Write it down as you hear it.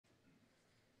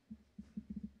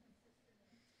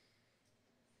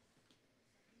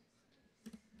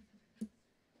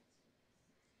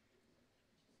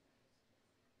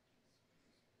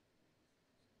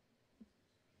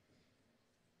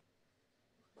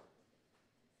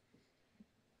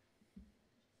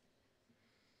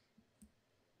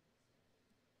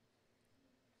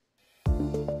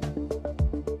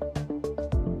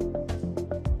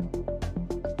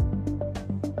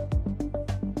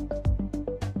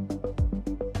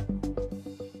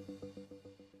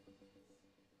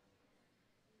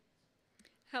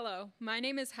Hello, my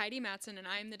name is Heidi Matson, and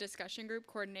I am the discussion group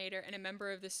coordinator and a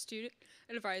member of the Student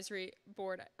Advisory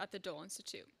Board at the Dole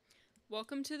Institute.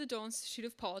 Welcome to the Dole Institute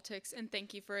of Politics, and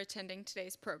thank you for attending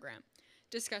today's program.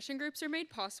 Discussion groups are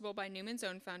made possible by Newman's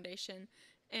Own Foundation,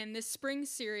 and this spring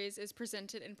series is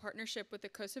presented in partnership with the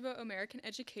Kosovo American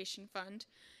Education Fund,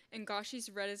 and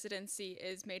Gashi's residency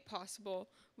is made possible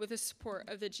with the support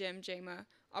of the Jahjaga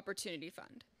Opportunity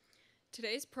Fund.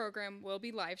 Today's program will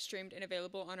be live streamed and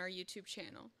available on our YouTube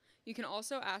channel. You can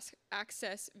also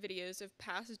access videos of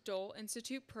past Dole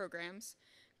Institute programs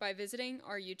by visiting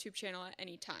our YouTube channel at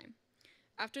any time.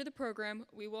 After the program,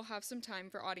 we will have some time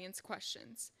for audience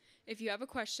questions. If you have a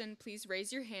question, please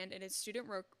raise your hand and a student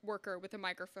worker with a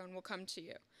microphone will come to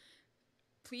you.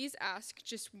 Please ask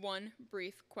just one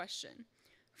brief question.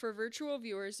 For virtual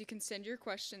viewers, you can send your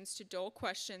questions to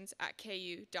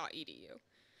dolequestions@ku.edu.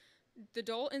 The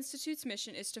Dole Institute's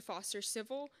mission is to foster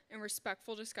civil and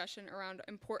respectful discussion around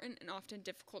important and often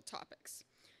difficult topics.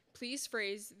 Please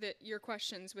phrase your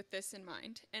questions with this in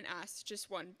mind and ask just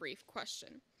one brief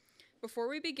question. Before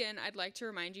we begin, I'd like to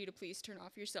remind you to please turn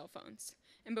off your cell phones.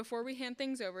 And before we hand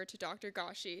things over to Dr.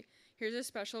 Gashi, here's a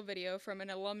special video from an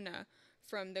alumna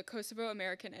from the Kosovo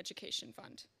American Education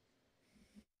Fund.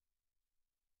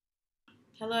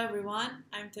 Hello everyone,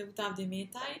 I'm Tevutav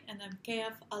Demetai and I'm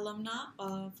KF alumna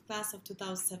of class of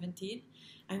 2017.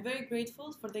 I'm very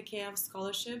grateful for the KF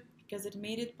scholarship because it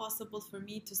made it possible for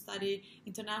me to study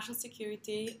international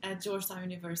security at Georgetown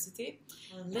University.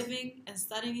 Living and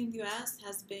studying in the US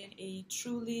has been a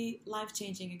truly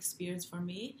life-changing experience for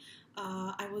me.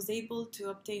 I was able to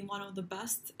obtain one of the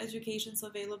best educations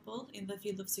available in the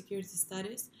field of security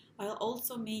studies while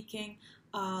also making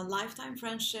a lifetime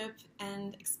friendship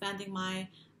and expanding my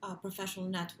professional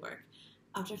network.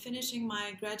 After finishing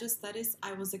my graduate studies,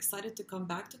 I was excited to come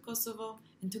back to Kosovo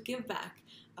and to give back,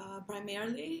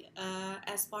 primarily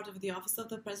as part of the Office of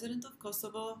the President of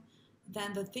Kosovo,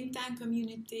 then the think tank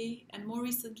community, and more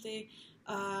recently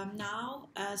now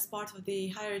as part of the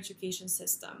higher education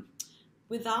system.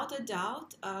 Without a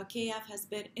doubt, KF has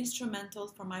been instrumental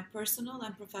for my personal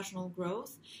and professional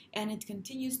growth, and it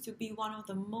continues to be one of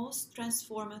the most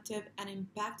transformative and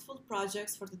impactful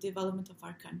projects for the development of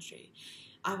our country.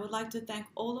 I would like to thank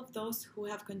all of those who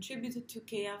have contributed to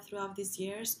KF throughout these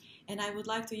years, and I would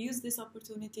like to use this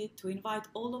opportunity to invite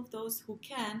all of those who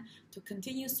can to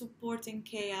continue supporting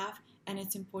KF and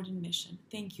its important mission.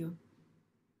 Thank you.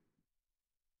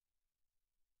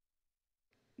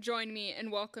 Join me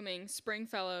in welcoming Spring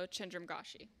Fellow Chandram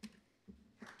Gashi.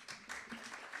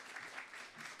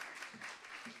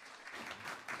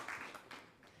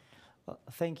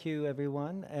 Thank you,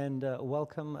 everyone, and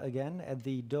welcome again at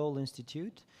the Dole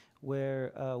Institute,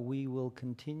 where we will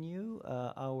continue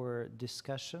our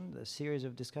discussion, a series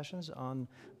of discussions on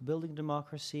building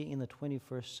democracy in the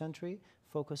 21st century,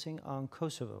 focusing on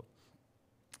Kosovo.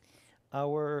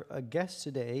 Our guest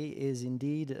today is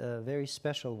indeed a very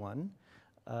special one.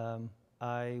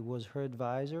 I was her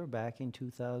advisor back in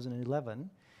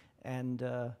 2011, and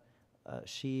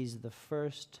she's the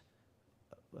first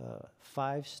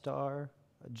five-star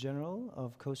general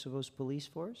of Kosovo's police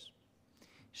force.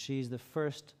 She's the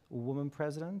first woman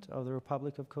president of the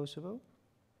Republic of Kosovo.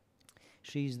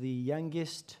 She's the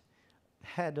youngest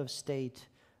head of state,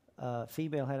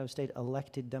 female head of state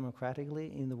elected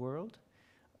democratically in the world.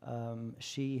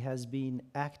 She has been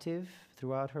active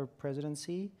throughout her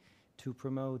presidency to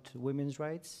promote women's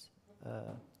rights,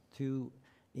 to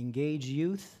engage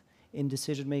youth in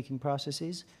decision-making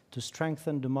processes, to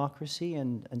strengthen democracy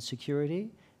and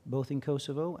security, both in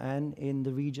Kosovo and in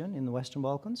the region, in the Western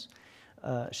Balkans.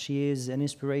 She is an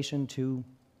inspiration to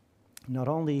not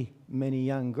only many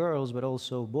young girls, but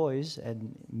also boys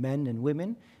and men and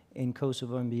women in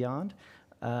Kosovo and beyond.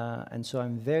 And so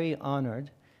I'm very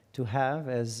honored to have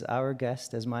as our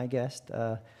guest, as my guest,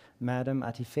 Madam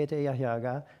Atifete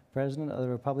Jahjaga, President of the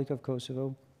Republic of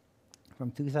Kosovo from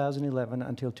 2011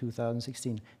 until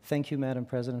 2016. Thank you, Madam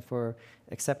President, for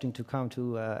accepting to come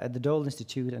to at the Dole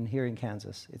Institute and here in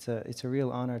Kansas. It's a real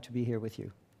honor to be here with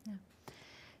you. Yeah.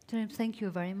 Thank you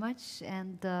very much,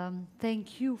 and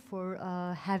thank you for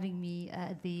having me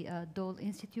at the Dole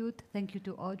Institute. Thank you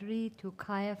to Audrey, to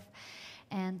Kaif,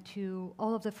 and to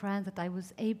all of the friends that I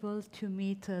was able to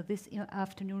meet this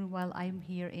afternoon while I'm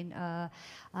here in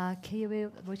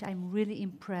Kyiv, which I'm really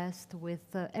impressed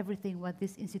with everything what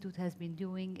this institute has been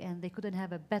doing, and they couldn't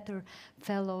have a better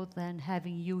fellow than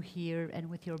having you here and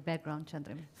with your background,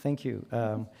 Chandram. Thank you.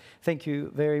 Thank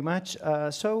you very much.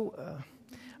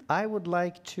 I would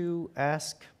like to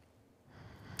ask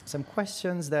some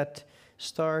questions that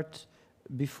start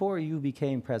before you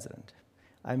became president.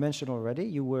 I mentioned already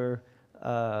you were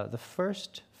the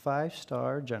first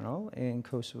 5-star general in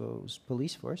Kosovo's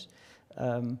police force.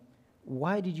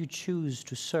 Why did you choose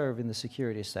to serve in the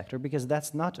security sector? Because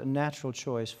that's not a natural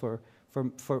choice for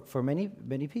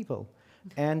many people.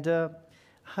 And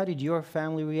how did your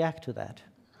family react to that?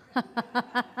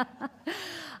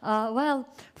 Well,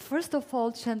 first of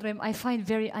all, Chandrim, I find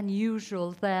very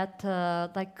unusual that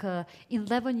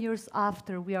 11 years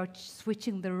after we are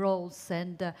switching the roles,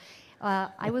 and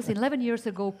I was 11 years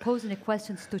ago posing the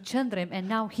questions to Chandrim, and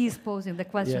now he's posing the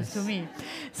questions to me.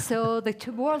 So the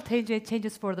world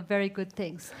changes for the very good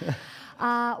things.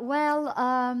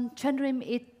 Chandrim,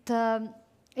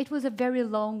 it was a very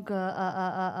long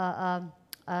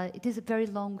it is a very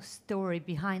long story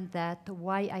behind that,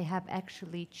 why I have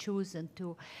actually chosen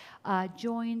to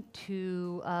join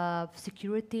to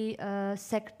security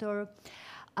sector,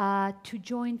 to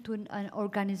join to an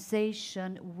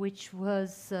organization which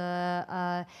was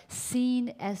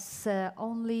seen as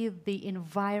only the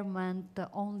environment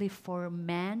only for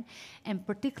men, and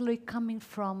particularly coming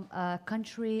from a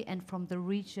country and from the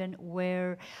region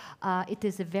where it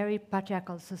is a very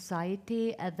patriarchal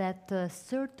society, that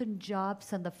certain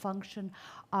jobs and the function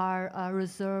are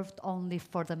reserved only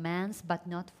for the men, but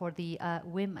not for the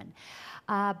women.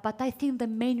 But I think the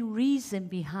main reason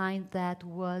behind that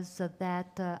was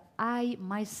that I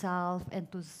myself,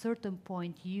 and to a certain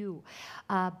point you,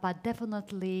 but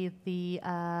definitely the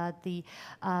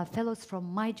fellows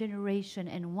from my generation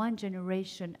and one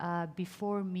generation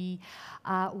before me,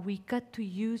 we got to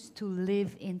used to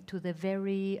live into the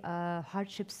very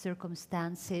hardship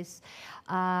circumstances.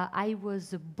 I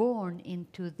was born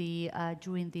into the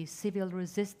during the civil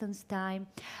resistance time.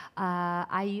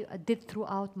 I did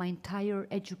throughout my entire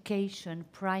education,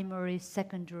 primary,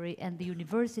 secondary, and the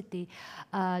university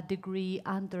degree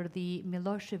under the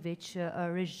Milosevic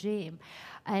regime.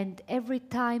 And every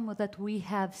time that we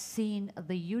have seen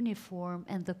the uniform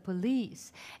and the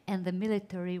police and the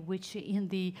military, which in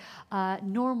the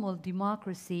normal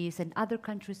democracies and other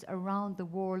countries around the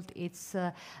world, it's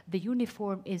the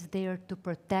uniform is there to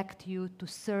protect you, to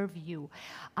serve you.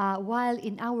 While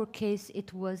in our case,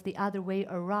 it was the other way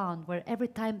around, where every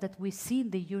time that we've seen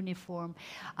the uniform,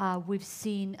 we've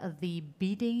seen the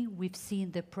beating, we've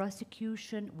seen the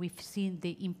prosecution, we've seen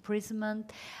the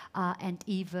imprisonment, and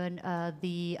even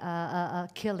the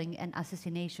killing and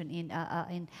assassination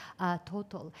in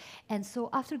total. And so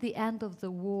after the end of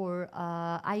the war,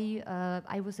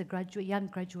 I was a young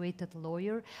graduated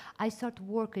lawyer. I started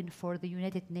working for the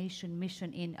United Nations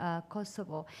mission in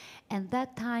Kosovo. And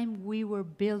that time we were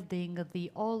building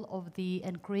all of the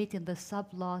and creating the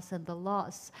sub-laws and the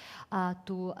laws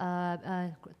to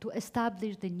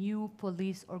establish the new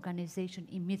police organization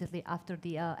immediately after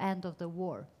the end of the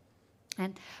war.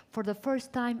 And for the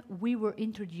first time, we were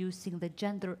introducing the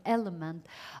gender element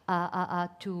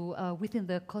within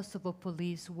the Kosovo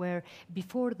police, where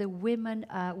before the women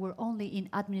were only in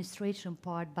administration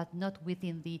part, but not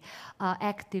within the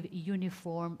active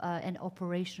uniform and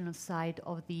operational side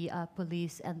of the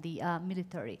police and the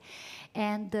military.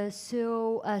 And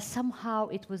so somehow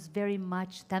it was very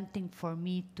much tempting for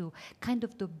me to kind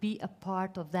of to be a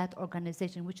part of that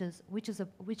organization,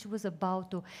 which was about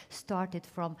to start it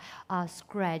from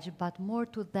scratch, but more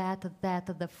to that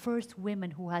the first women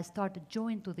who has started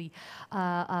join to the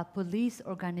police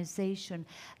organization,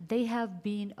 they have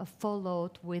been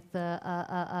followed with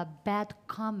bad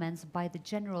comments by the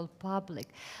general public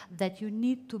that you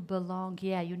need to belong,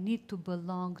 you need to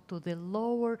belong to the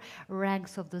lower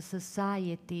ranks of the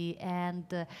society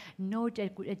and no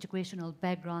educational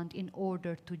background in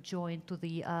order to join to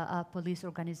the police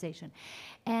organization.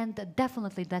 And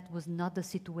definitely that was not the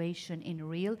situation in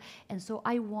real. And so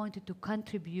I wanted to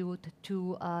contribute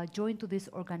to join to this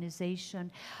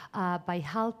organization by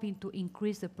helping to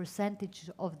increase the percentage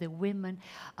of the women,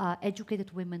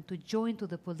 educated women, to join to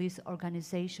the police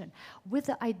organization, with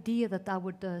the idea that I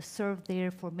would serve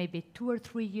there for maybe 2 or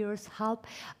 3 years, help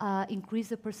increase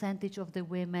the percentage of the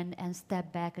women, and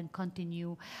step back and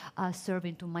continue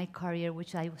serving to my career,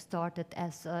 which I started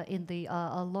as in the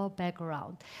law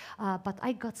background. But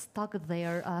I got stuck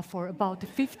there for about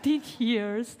 15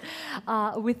 years.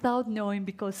 Without knowing,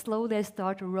 because slowly I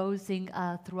started rising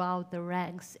throughout the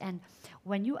ranks. And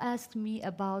when you asked me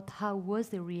about how was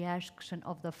the reaction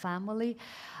of the family,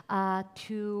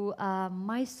 to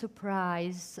my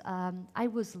surprise, I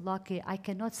was lucky. I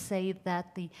cannot say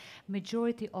that the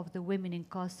majority of the women in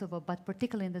Kosovo, but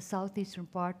particularly in the southeastern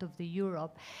part of the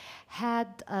Europe,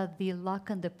 had the luck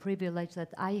and the privilege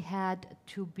that I had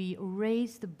to be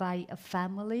raised by a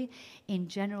family in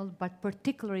general, but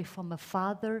particularly from a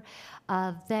father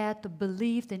that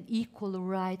believed in equal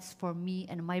rights for me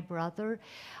and my brother.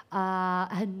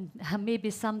 and maybe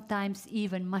sometimes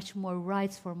even much more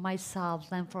rights for myself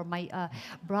than for my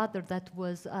brother that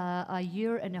was a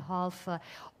year and a half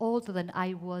older than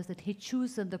I was, that he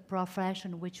chosen the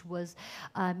profession which was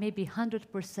maybe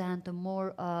 100%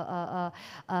 more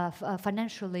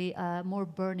financially more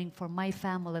burning for my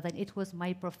family than it was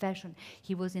my profession.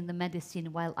 He was in the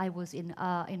medicine while I was in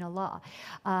a law.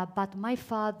 But my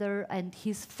father and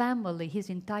his family, his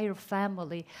entire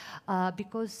family,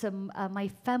 because my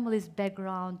family's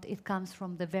background, it comes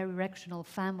from the very regional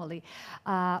family,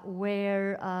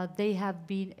 where they have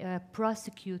been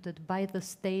prosecuted by the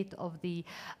state of the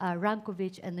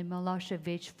Rankovic and the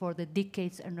Milosevic for the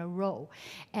decades in a row.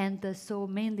 And so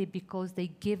mainly because they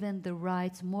given the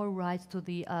rights, more rights to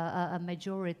the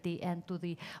majority and to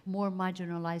the more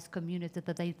marginalized community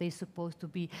that they supposed to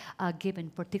be given,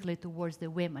 particularly towards the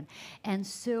women. And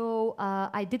so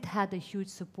I did have a huge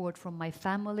support from my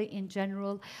family in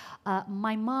general.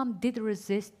 My mom did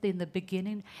resist in the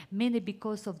beginning, mainly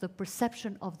because of the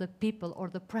perception of the people or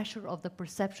the pressure of the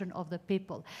perception of the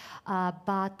people.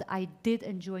 But I did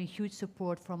enjoy huge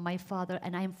support from my father,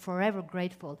 and I am forever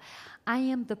grateful. I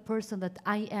am the person that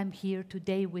I am here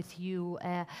today with you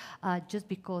just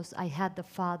because I had the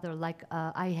father like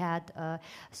I had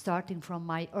starting from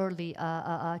my early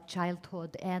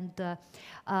childhood. And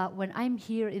when I'm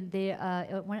here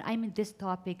when I'm in this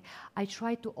topic, I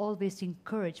try to always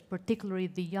encourage, particularly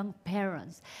the young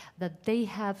parents, that they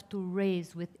have to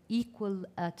raise with equal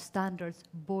standards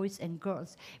boys and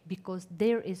girls, because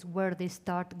there is where they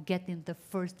start getting the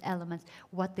first elements,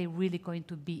 what they're really going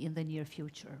to be in the near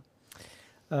future.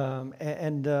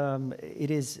 It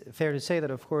is fair to say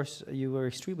that, of course, you were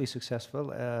extremely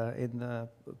successful in the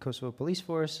Kosovo police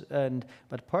force,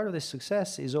 but part of this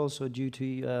success is also due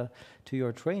to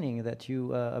your training that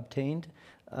you obtained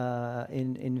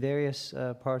in various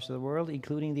parts of the world,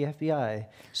 including the FBI.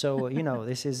 So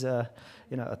this is a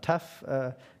tough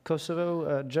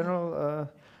Kosovo general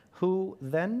who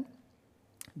then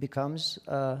becomes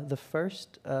the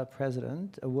first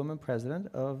president, a woman president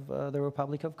of the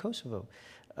Republic of Kosovo.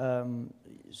 So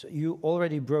you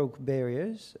already broke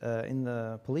barriers in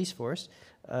the police force,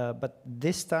 but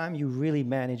this time you really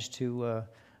managed to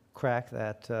crack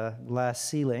that glass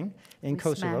ceiling in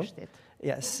Kosovo. Smashed it.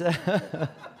 Yes.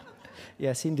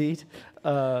 Yes, indeed.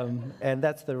 And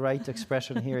that's the right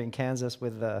expression here in Kansas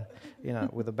with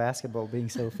the basketball being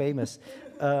so famous.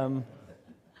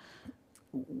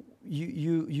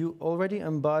 You already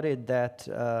embodied that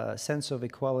sense of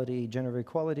equality, gender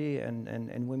equality,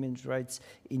 and women's rights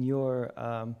in your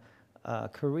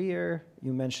career.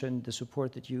 You mentioned the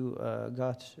support that you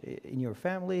got in your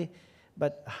family,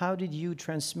 but how did you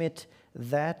transmit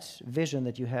that vision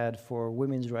that you had for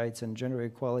women's rights and gender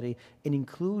equality and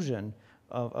inclusion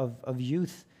of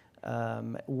youth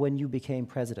when you became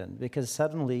president? Because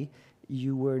suddenly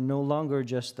you were no longer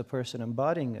just the person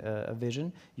embodying a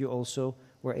vision, you also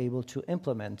were able to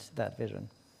implement that vision.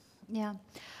 Yeah.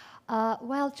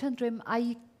 Well, Chandrim,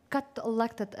 I got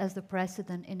elected as the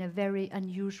president in a very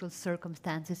unusual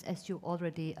circumstances, as you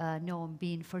already know,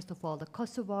 being first of all the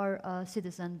Kosovar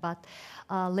citizen, but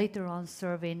later on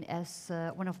serving as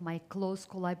one of my close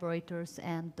collaborators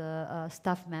and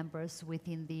staff members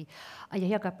within the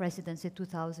Jahjaga presidency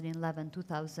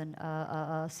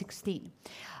 2011-2016.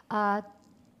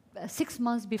 6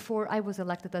 months before I was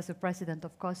elected as the president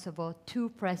of Kosovo, 2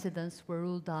 presidents were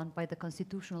ruled on by the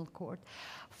Constitutional Court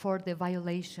for the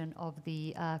violation of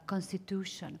the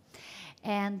Constitution.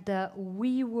 And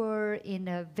we were in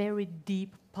a very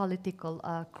deep political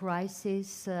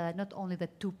crisis. Not only the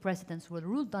 2 presidents were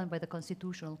ruled on by the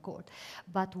Constitutional Court,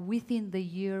 but within the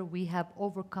year we have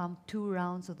overcome 2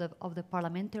 rounds of the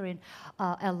parliamentary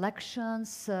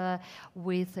elections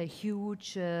with a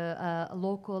huge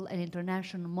local and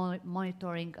international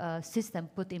monitoring system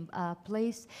put in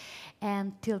place.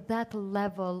 And till that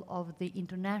level of the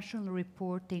international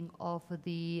reporting of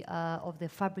the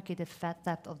fabricated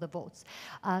theft of the votes.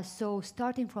 So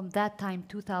starting from that time,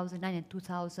 2009 and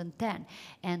 2010,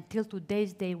 and till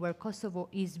today's day, where Kosovo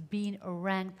is being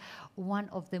ranked one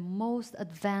of the most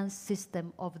advanced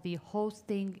system of the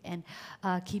hosting and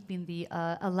keeping the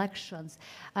elections,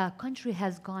 country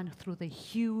has gone through the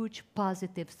huge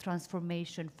positive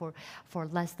transformation for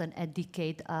less than a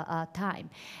decade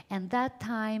time. And that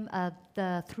time,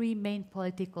 the 3 main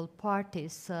political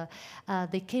parties,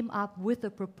 they came up with a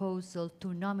proposal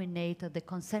to nominate the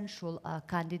consensual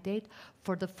candidate.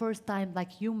 For the first time,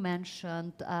 like you mentioned,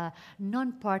 independent,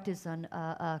 non-partisan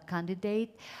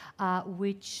candidate,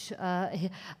 which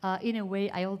in a way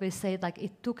I always say like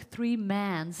it took 3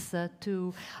 men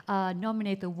to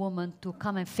nominate a woman to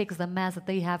come and fix the mess that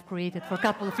they have created for a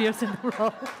couple of years in a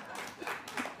row.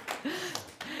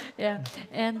 Yeah,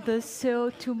 and so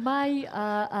to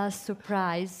my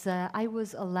surprise, I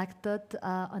was elected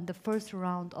on the first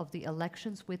round of the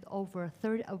elections with over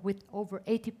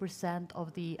 80%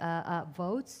 of the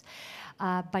votes,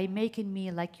 by making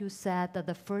me, like you said,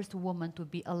 the first woman to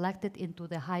be elected into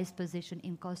the highest position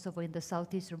in Kosovo, in the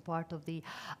southeastern part of the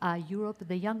Europe,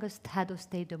 the youngest head of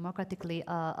state democratically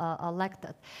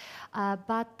elected.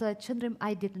 But Chandrim,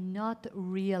 I did not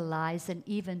realize, and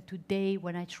even today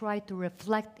when I try to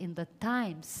reflect in the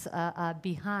times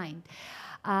behind,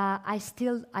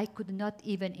 I could not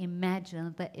even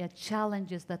imagine the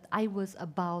challenges that I was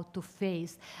about to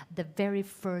face the very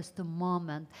first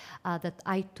moment that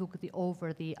I took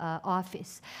over the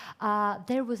office.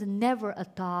 There was never a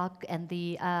talk, and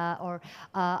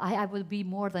I would be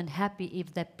more than happy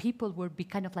if the people would be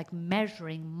kind of like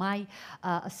measuring my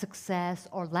success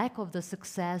or lack of the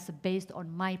success based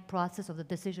on my process of the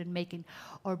decision making,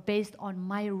 or based on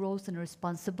my roles and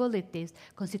responsibilities,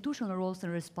 constitutional roles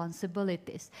and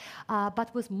responsibilities. But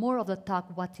was more of the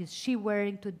talk, what is she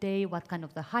wearing today, what kind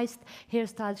of the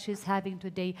hairstyle she's having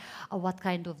today, what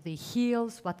kind of the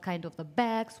heels, what kind of the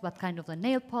bags, what kind of the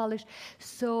nail polish.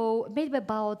 So maybe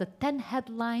about the 10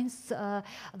 headlines,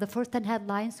 the first 10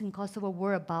 headlines in Kosovo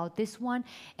were about this one,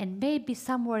 and maybe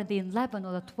somewhere in the 11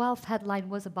 or the 12th headline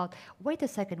was about, wait a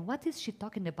second, what is she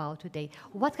talking about today?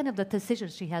 What kind of the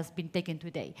decisions she has been taking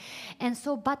today? And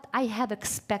so, but I have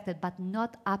expected, but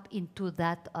not up into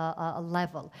that level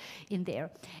in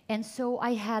there. And so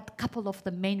I had a couple of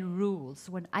the main rules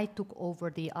when I took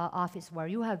over the office, where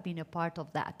you have been a part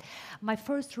of that. My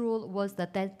first rule was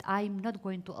that I'm not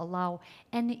going to allow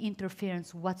any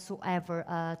interference whatsoever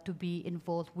to be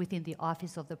involved within the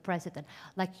office of the president,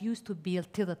 like used to be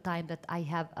till the time that I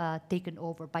have taken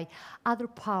over by other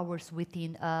powers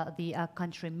within the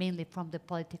country, mainly from the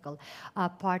political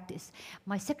parties.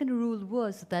 My second rule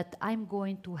was that I'm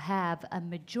going to have a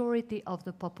majority of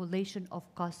the population of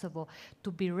Kosovo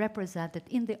to be represented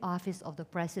in the office of the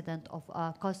president of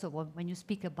Kosovo. When you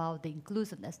speak about the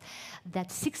inclusiveness, that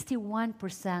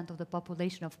 61% of the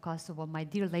population of Kosovo, my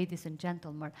dear ladies and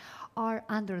gentlemen, are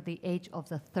under the age of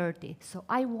the 30. So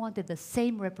I wanted the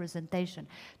same representation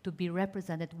to be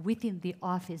represented within the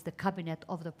office, the cabinet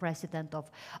of the president of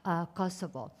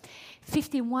Kosovo.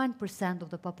 51% of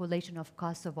the population of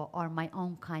Kosovo are my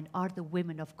own kind, are the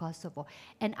women of Kosovo.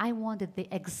 And I wanted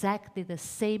exactly the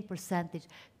same percentage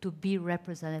to be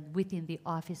represented within the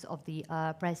office of the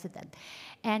president.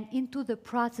 And into the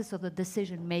process of the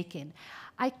decision making,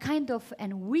 I kind of,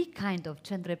 and we kind of,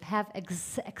 Chandrip, have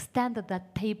extended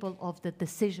that table of the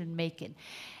decision making.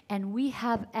 And we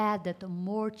have added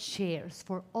more chairs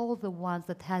for all the ones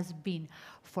that has been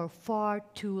for far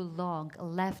too long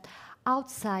left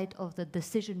outside of the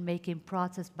decision-making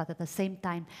process, but at the same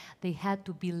time, they had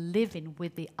to be living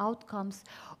with the outcomes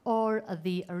or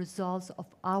the results of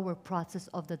our process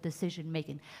of the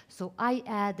decision-making. So I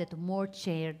added more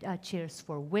chairs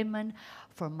for women,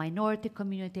 for minority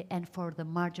community, and for the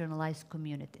marginalized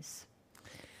communities.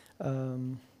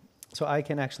 So I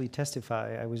can actually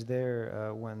testify. I was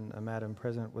there when Madam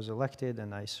President was elected,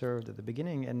 and I served at the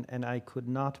beginning, and I could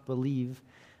not believe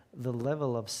the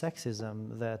level of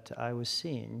sexism that I was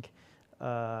seeing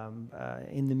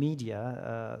in the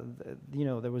media. You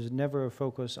know, there was never a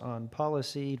focus on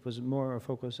policy. It was more a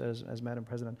focus, as Madam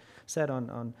President said,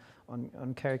 on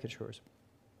caricatures.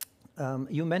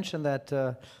 You mentioned that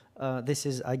this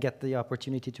is, I get the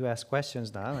opportunity to ask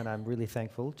questions now, and I'm really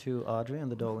thankful to Audrey and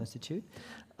the Dole Institute.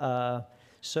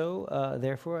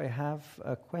 Therefore, I have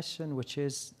a question which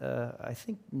is, I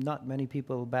think not many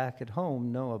people back at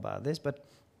home know about this, but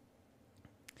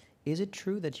is it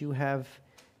true that you have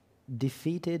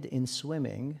defeated in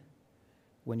swimming,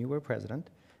 when you were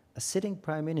president, a sitting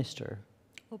prime minister?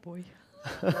 Oh boy.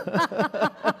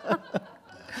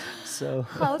 So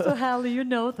how the hell do you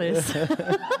know this?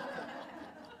 I've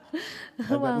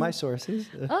got my sources.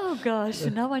 Oh gosh,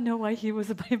 now I know why he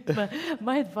was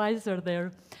my advisor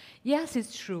there. Yes,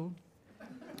 it's true.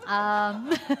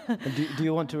 Do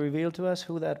you want to reveal to us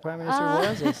who that prime minister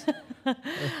was?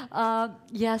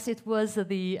 Yes, it was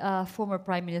the former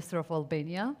prime minister of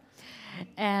Albania.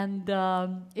 And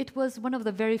it was one of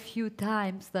the very few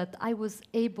times that I was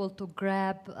able to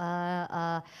grab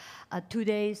 2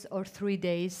 days or 3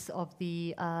 days of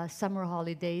the summer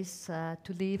holidays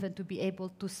to leave and to be able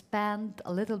to spend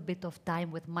a little bit of time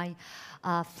with my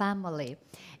family.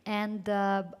 And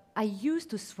I used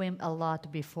to swim a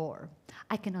lot before.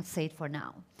 I cannot say it for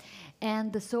now.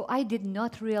 And so I did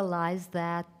not realize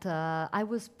that I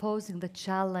was posing the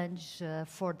challenge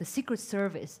for the Secret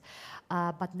Service,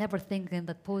 but never thinking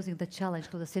that posing the challenge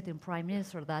to the sitting Prime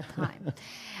Minister at that time.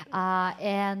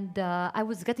 I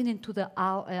was getting into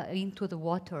the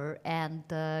water and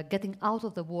getting out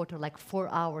of the water like 4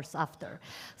 hours after.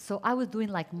 So I was doing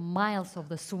like miles of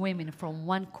the swimming from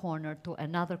one corner to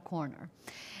another corner.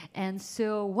 And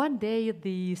so one day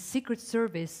the Secret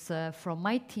Service from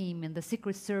my team and the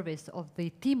Secret Service of the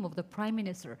team of the Prime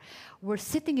Minister were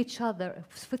sitting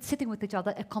with each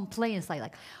other and complaints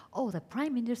like, oh, the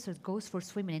Prime Minister goes for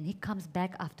swimming and he comes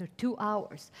back after 2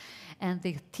 hours. And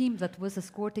the team that was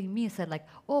escorting me said like,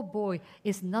 oh boy,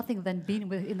 it's nothing than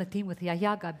being in the team with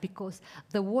Jahjaga, because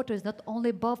the water is not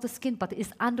only above the skin, but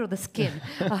it's under the skin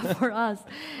for us.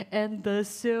 And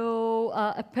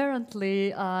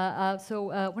apparently,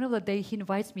 one of the day he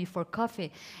invites me for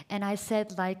coffee, and I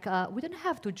said like, we don't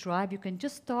have to drive. You can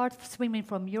just start swimming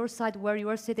from your side where you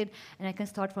are sitting, and I can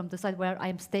start from the side where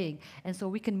I'm staying, and so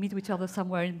we can meet each other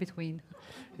somewhere in between.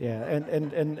 Yeah,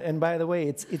 and by the way,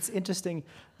 it's interesting.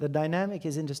 The dynamic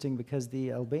is interesting because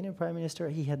the Albanian Prime Minister,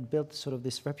 he had built sort of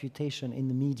this reputation in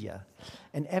the media,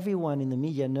 and everyone in the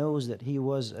media knows that he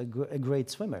was a great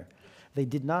swimmer. They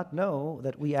did not know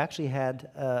that we actually had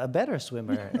a better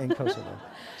swimmer in Kosovo.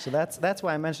 So that's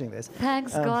why I'm mentioning this.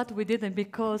 Thanks God we didn't,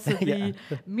 because the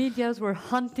medias were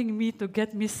hunting me to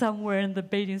get me somewhere in the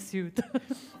bathing suit.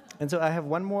 And so I have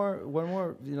one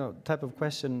more type of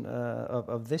question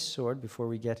of this sort before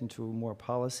we get into more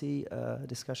policy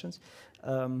discussions.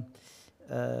 Again,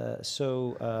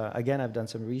 I've done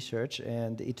some research,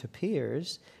 and it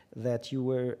appears that you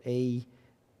were a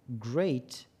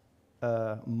great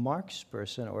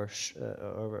marksperson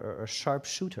or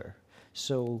sharpshooter.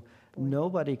 So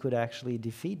nobody could actually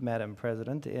defeat Madam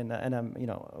President.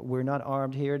 We're not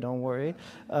armed here, don't worry.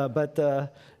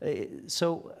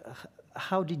 So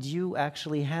how did you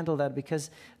actually handle that? Because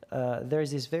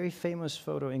there's this very famous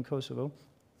photo in Kosovo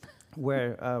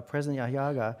where President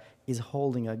Jahjaga is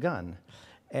holding a gun.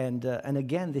 And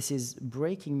again, this is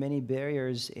breaking many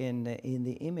barriers in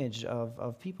the image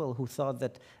of people who thought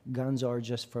that guns are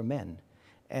just for men.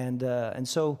 And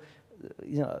so,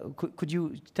 could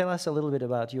you tell us a little bit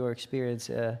about your experience,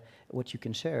 what you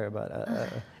can share about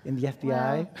in the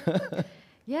FBI? Well,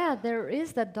 yeah, there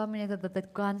is that dominated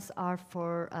that guns are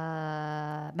for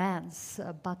men's,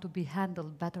 but to be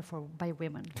handled better by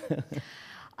women.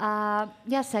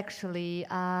 Yes, actually,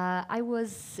 I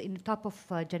was in the top of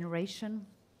a generation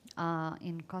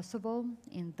in Kosovo,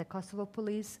 in the Kosovo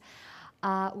police.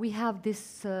 We have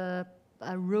this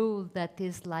a rule that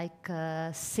is like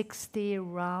 60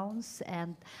 rounds,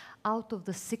 and out of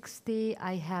the 60,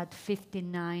 I had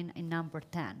 59 in number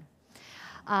 10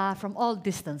 from all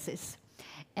distances.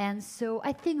 And so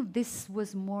I think this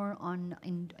was more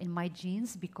in my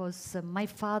genes, because my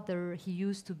father, he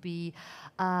used to be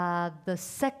the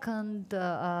second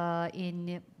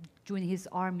during his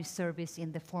army service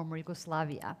in the former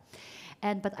Yugoslavia.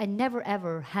 But I never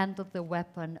ever handled the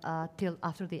weapon till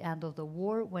after the end of the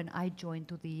war, when I joined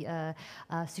to the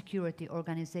security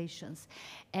organizations.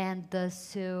 And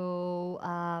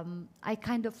I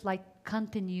kind of like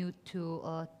continued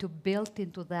to build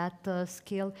into that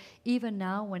skill. Even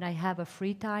now, when I have a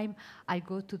free time, I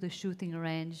go to the shooting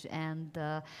range, and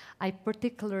I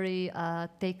particularly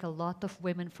take a lot of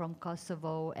women from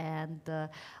Kosovo and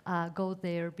go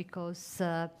there, because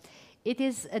it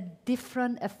is a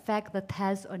different effect that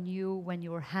has on you when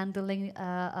you're handling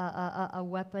a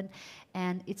weapon,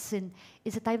 and it's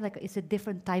a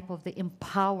different type of the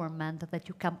empowerment that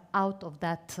you come out of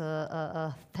that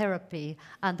therapy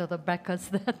under the brackets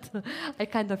that I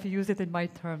kind of use it in my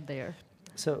term there.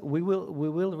 So we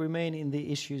will remain in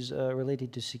the issues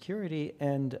related to security,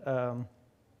 and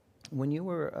when you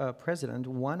were president,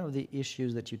 one of the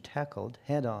issues that you tackled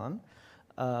head on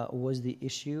was the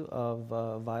issue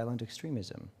of violent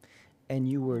extremism. And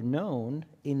you were known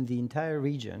in the entire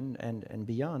region and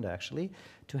beyond, actually,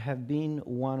 to have been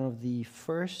one of the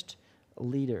first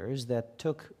leaders that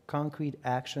took concrete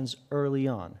actions early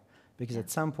on. Because at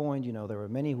some point, there were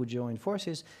many who joined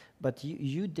forces, but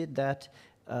you did that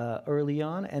early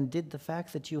on. And did the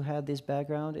fact that you had this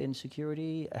background in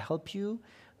security help you?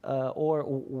 Or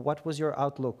what was your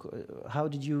outlook? How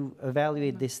did you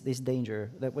evaluate this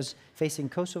danger that was facing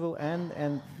Kosovo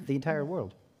and the entire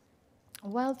world?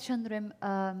 Well, Chandram,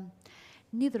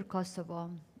 neither Kosovo,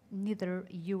 neither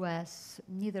US,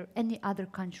 neither any other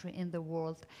country in the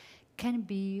world can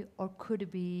be or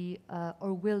could be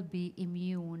or will be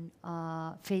immune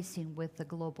facing with the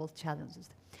global challenges.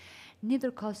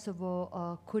 neither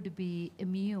Kosovo could be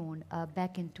immune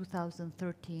back in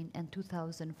 2013 and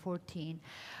 2014,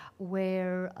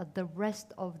 where the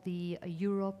rest of the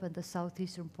Europe and the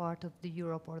southeastern part of the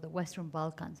Europe or the Western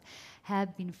Balkans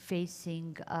have been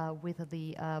facing with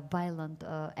the violent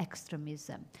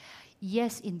extremism.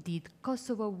 Yes, indeed,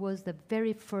 Kosovo was the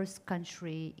very first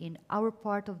country in our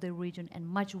part of the region and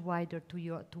much wider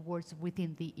towards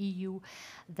within the EU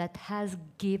that has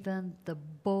given the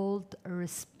bold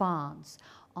response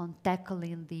on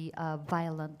tackling the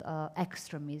violent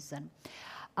extremism.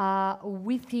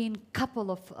 Within couple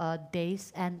of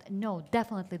days, and no,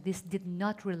 definitely this did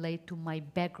not relate to my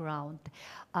background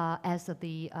as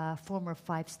the former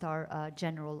five-star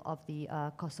general of the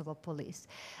Kosovo police.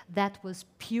 That was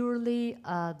purely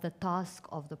the task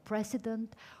of the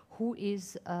president, who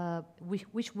is,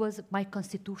 which was my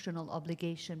constitutional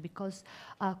obligation, because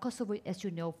Kosovo, as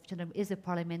you know, is a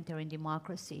parliamentary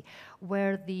democracy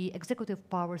where the executive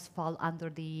powers fall under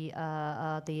the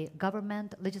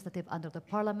government, legislative under the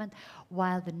parliament,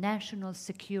 while the national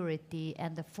security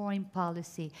and the foreign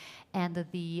policy and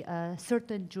the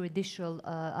certain judicial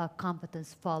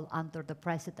competence fall under the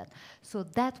president. So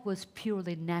that was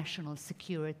purely national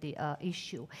security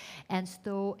issue. And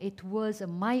so it was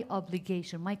my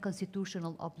obligation, my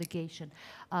constitutional obligation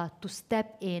to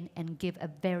step in and give a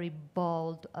very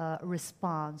bold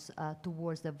response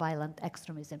towards the violent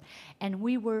extremism. And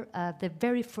we were the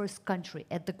very first country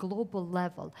at the global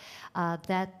level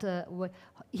that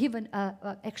even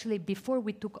actually before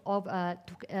we took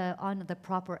on the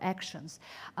proper actions,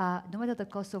 no matter the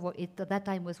Kosovo, at that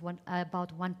time was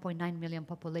about 1.9 million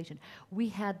population, we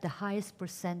had the highest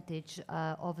percentage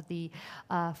of the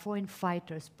foreign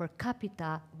fighters per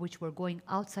capita which were going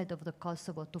outside of the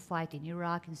Kosovo to fight in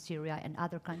Iraq, in Syria, and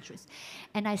other countries.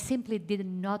 And I simply did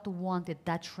not want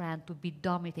that trend to be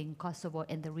dominating Kosovo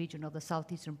and the region of the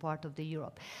southeastern part of the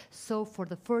Europe. So for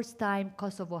the first time,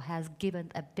 Kosovo has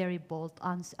given a very bold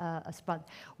response.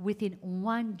 Within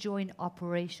one joint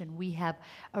operation, we have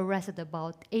arrested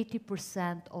about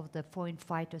 80% of the foreign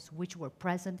fighters which were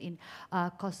present in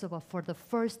Kosovo. For the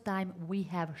first time, we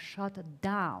have shut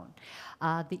down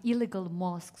the illegal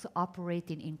mosques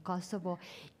operating in Kosovo,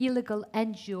 illegal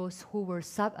NGOs who were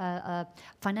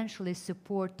financially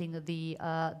supporting and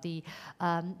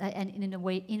in a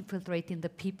way infiltrating the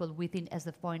people within as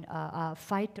the foreign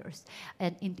fighters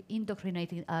and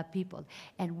indoctrinating people.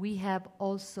 And we have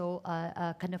also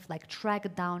kind of like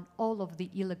tracked down all of the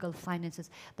illegal finances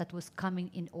that was coming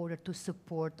in order to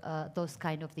support those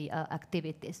kind of the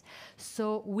activities.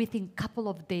 So within a couple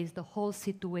of days, the whole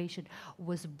situation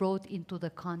was brought into the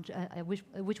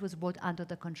which was brought under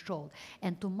the control.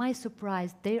 And to my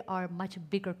surprise, there are much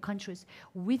bigger countries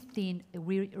within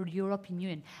the European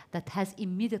Union that has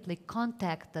immediately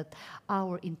contacted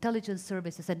our intelligence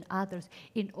services and others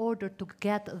in order to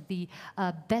get the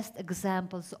best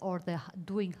examples or the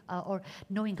doing or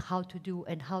knowing how to do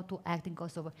and how to act in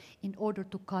Kosovo in order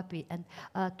to copy and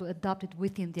to adopt it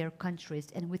within their countries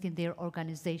and within their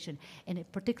organization, and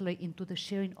particularly into the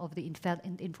sharing of the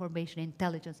information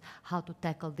intelligence, how to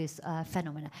tackle this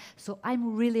phenomena. So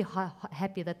I'm really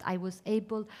happy that I was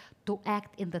able to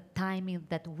act in the timing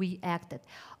that we acted.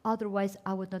 Otherwise,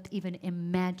 I would not even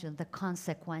imagine the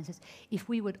consequences if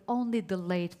we would only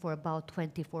delay it for about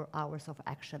 24 hours of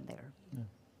action there. Yeah.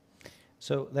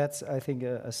 So that's, I think,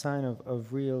 a sign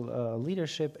of real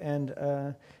leadership, and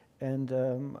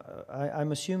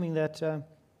I'm assuming that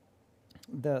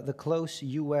the close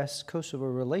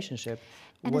U.S.-Kosovo relationship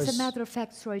and was... as a matter of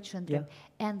fact, sorry, Chandra,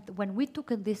 yeah. And when we took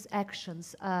in these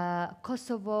actions,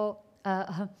 Kosovo,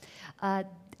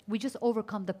 we just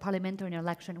overcome the parliamentary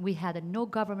election. We had no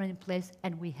government in place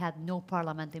and we had no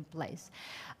parliament in place.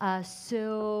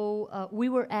 So we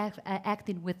were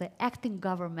acting with the acting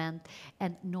government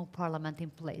and no parliament in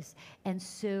place. And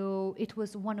so it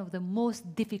was one of the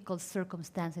most difficult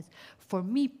circumstances for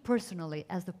me personally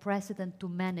as the president to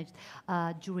manage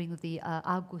during the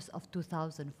August of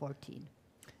 2014.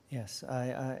 Yes,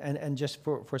 and just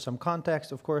for some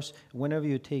context, of course, whenever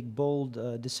you take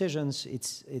bold decisions,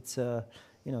 it's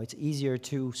easier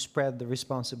to spread the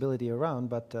responsibility around.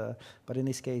 But in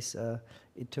this case,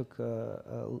 it took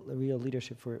a real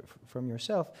leadership from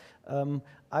yourself.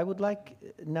 I would like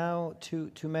now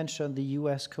to mention the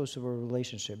U.S.-Kosovo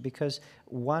relationship, because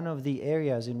one of the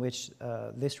areas in which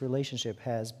this relationship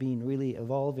has been really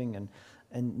evolving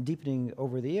and deepening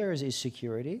over the years is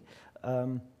security.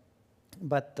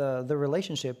 But the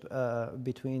relationship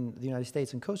between the United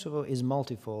States and Kosovo is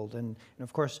multifold. And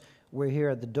of course, we're here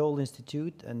at the Dole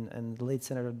Institute, and the late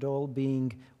Senator Dole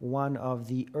being one of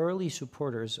the early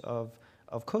supporters of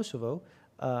Kosovo,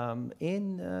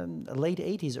 in late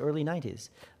 80s, early 90s.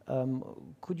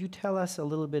 Could you tell us a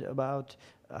little bit about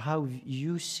how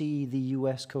you see the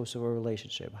U.S.-Kosovo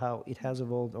relationship, how it has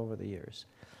evolved over the years?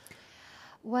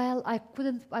 Well, I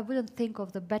wouldn't think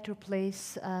of the better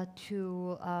place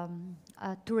to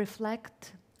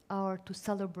reflect or to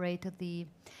celebrate the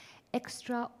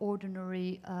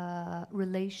extraordinary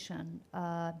relation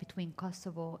between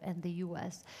Kosovo and the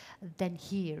U.S. than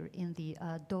here in the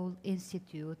Dole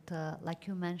Institute, like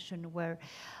you mentioned, where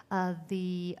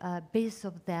the base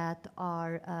of that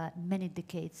are many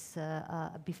decades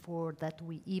before that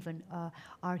we even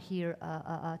are here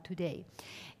today.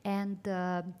 And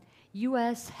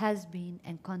U.S. has been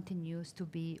and continues to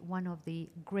be one of the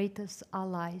greatest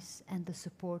allies and the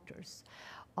supporters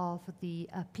of the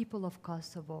people of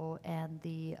Kosovo and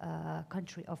the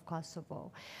country of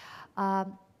Kosovo.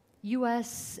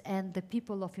 U.S. and the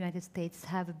people of the United States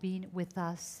have been with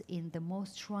us in the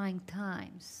most trying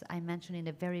times, I mentioned in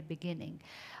the very beginning,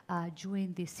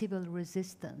 during the civil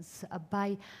resistance,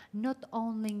 by not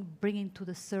only bringing to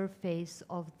the surface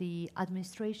of the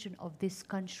administration of this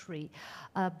country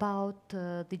about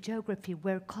the geography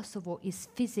where Kosovo is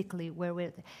physically,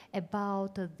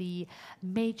 about the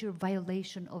major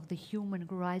violation of the human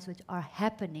rights which are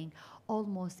happening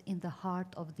almost in the heart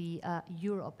of the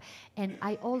Europe. And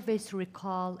I always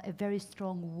recall a very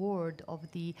strong word of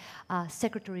the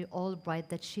Secretary Albright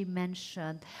that she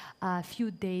mentioned a few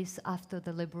days after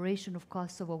the liberation of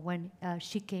Kosovo, when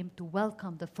she came to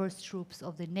welcome the first troops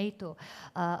of the NATO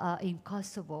in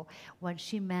Kosovo, when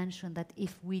she mentioned that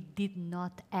if we did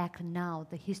not act now,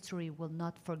 the history will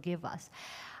not forgive us.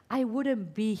 I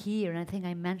wouldn't be here, and I think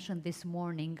I mentioned this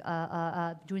morning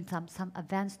during some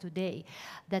events today,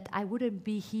 that I wouldn't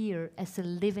be here as a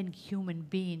living human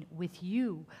being with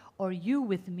you, or you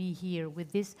with me here,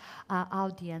 with this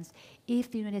audience,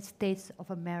 if the United States of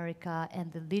America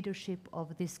and the leadership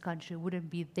of this country wouldn't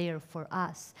be there for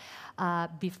us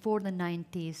before the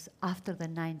 90s, after the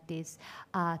 90s,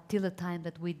 till the time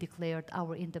that we declared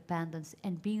our independence,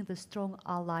 and being the strong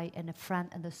ally and a friend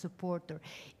and a supporter,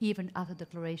 even after the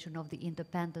declaration of the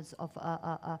independence of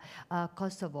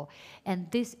Kosovo. And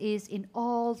this is in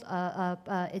all,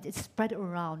 it's spread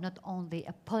around, not only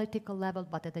a political level,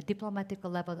 but at the diplomatic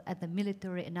level, at the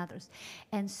military and others.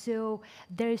 And so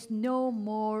there is no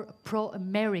more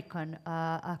pro-American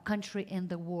country in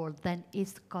the world than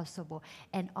is Kosovo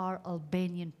and our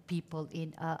Albanian people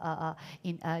in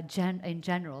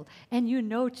general. And you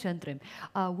know, Chandrim,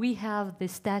 we have the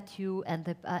statue and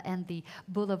the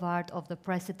boulevard of the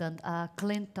President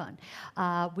Clinton,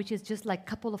 which is just like a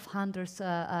couple of hundred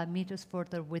meters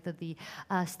further with the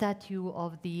statue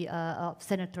of the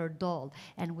Senator Dole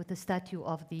and with the statue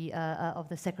of the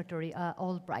Secretary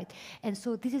Albright. And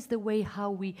so this is the way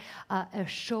how we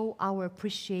show our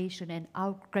appreciation and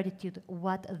our gratitude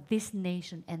what this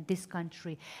nation and this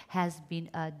country has been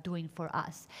doing for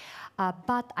us.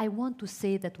 But I want to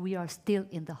say that we are still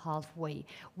in the halfway.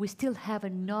 We still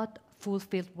have not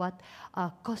fulfilled what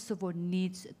Kosovo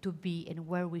needs to be and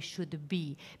where we should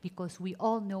be, because we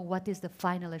all know what is the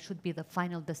final, and should be the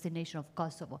final destination of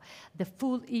Kosovo. The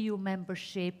full EU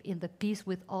membership in the peace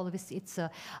with all of its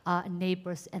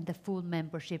neighbors, and the full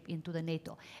membership into the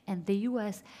NATO. And the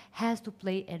US has to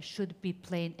play and should be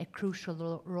playing a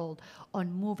crucial role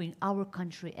on moving our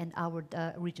country and our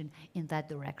region in that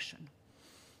direction.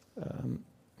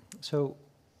 So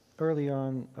early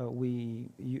on,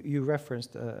 you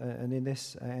referenced, and in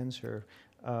this answer,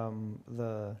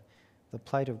 the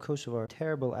plight of Kosovo.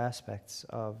 Terrible aspects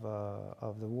of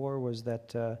the war was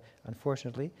that,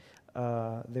 unfortunately,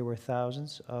 there were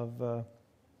thousands of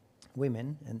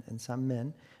women and some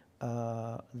men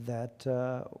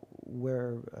that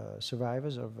were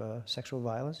survivors of sexual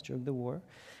violence during the war,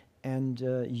 and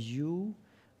you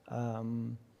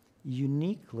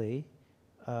uniquely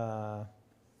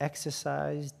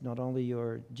exercised not only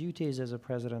your duties as a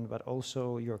president, but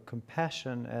also your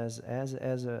compassion as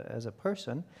a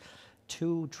person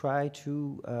to try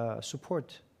to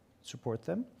support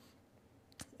them.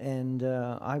 And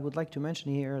I would like to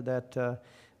mention here that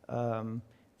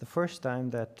the first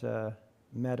time that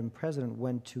Madam President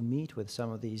went to meet with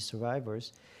some of these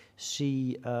survivors,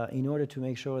 she, in order to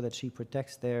make sure that she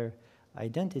protects their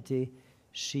identity,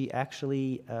 she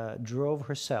actually drove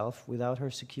herself without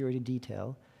her security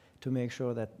detail to make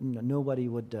sure that nobody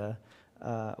would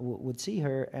see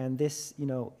her. And this,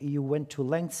 you went to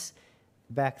lengths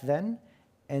back then,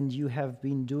 and you have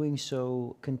been doing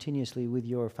so continuously with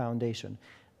your foundation.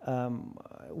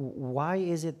 Why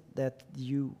is it that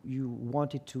you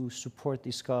wanted to support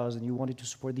this cause and you wanted to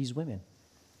support these women?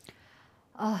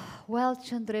 Well,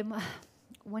 Chandrim,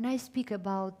 when I speak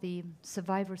about the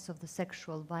survivors of the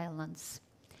sexual violence,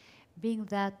 being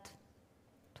that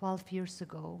 12 years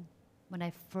ago, when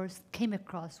I first came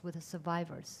across with the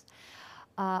survivors,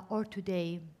 or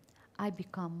today, I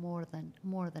become more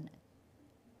than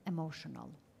emotional.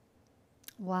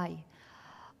 Why?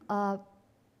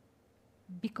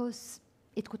 Because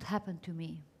it could happen to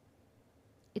me.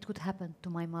 It could happen to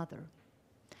my mother.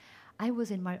 I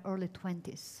was in my early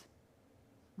 20s.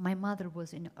 My mother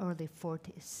was in early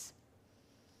 40s.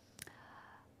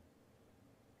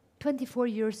 24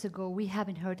 years ago, we have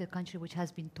inherited a country which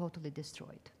has been totally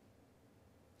destroyed.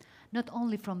 Not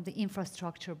only from the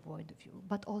infrastructure point of view,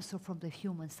 but also from the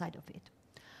human side of it.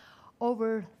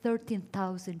 Over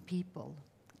 13,000 people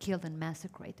killed and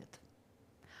massacred.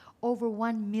 Over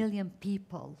 1 million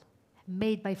people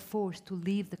made by force to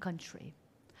leave the country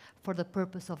for the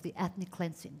purpose of the ethnic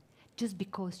cleansing, just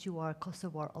because you are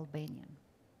Kosovo or Albanian.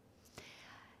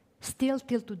 Still,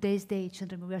 till today's day,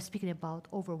 children, we are speaking about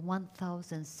over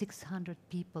 1,600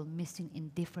 people missing in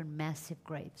different massive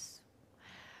graves,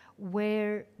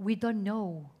 where we don't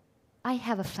know. I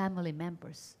have a family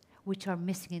members which are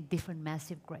missing in different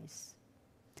massive graves.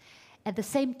 At the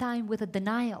same time, with a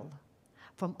denial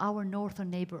from our northern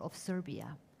neighbor of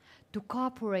Serbia to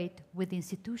cooperate with the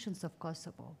institutions of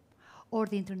Kosovo or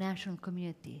the international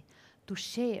community to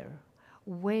share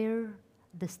where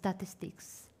the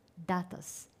statistics,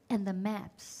 datas, and the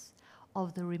maps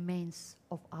of the remains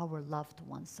of our loved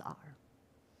ones are.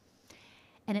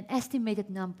 And an estimated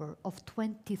number of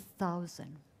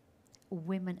 20,000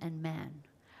 women and men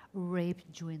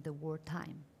raped during the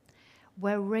wartime,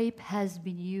 where rape has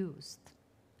been used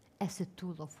as a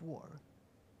tool of war.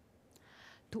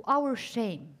 To our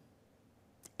shame,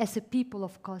 as a people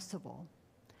of Kosovo,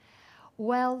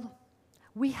 well,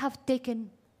 we have taken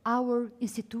our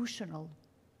institutional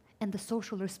and the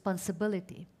social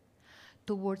responsibility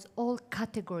towards all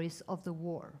categories of the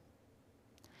war.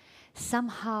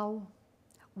 Somehow,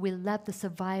 we left the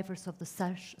survivors of the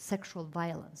sexual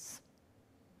violence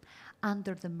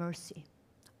under the mercy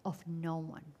of no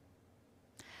one,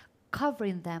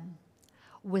 covering them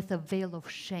with a veil of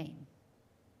shame,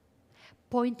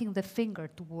 pointing the finger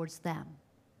towards them,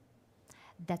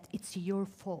 that it's your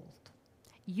fault,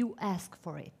 you ask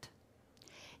for it,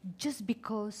 just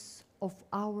because of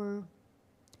our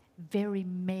very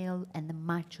male and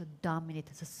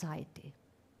macho-dominated society,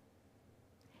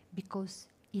 because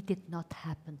it did not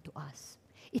happen to us.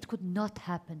 It could not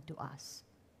happen to us.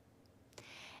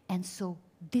 And so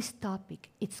this topic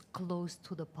is close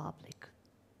to the public.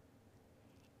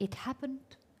 It happened,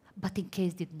 but in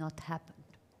case did not happen.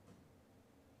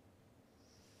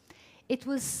 It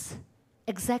was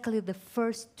exactly the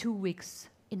first 2 weeks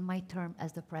in my term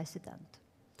as the president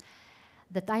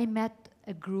that I met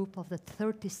a group of the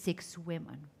 36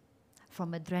 women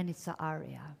from Medrenica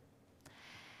area.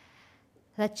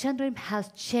 That Chandrim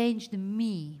has changed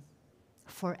me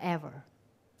forever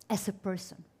as a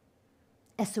person,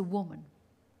 as a woman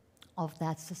of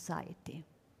that society.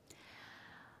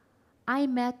 I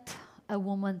met a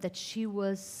woman that she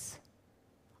was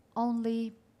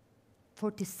only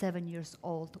 47 years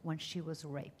old when she was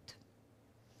raped.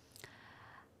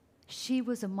 She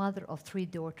was a mother of 3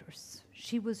 daughters.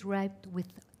 She was raped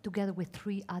together with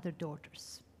 3 other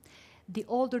daughters. The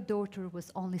older daughter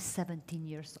was only 17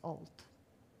 years old.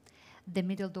 The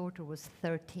middle daughter was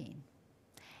 13.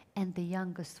 And the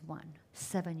youngest one,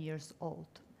 7 years old,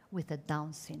 with a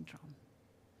Down syndrome.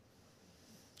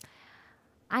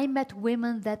 I met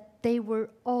women that they were,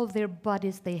 all their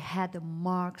bodies, they had the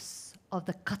marks of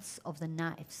the cuts of the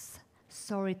knives.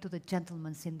 Sorry to the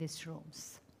gentlemen in these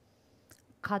rooms.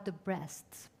 Cut the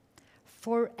breasts.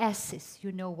 4 S's,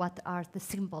 you know what are the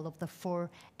symbol of the 4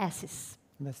 S's.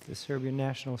 That's the Serbian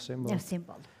national symbol. Their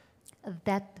symbol.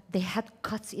 That they had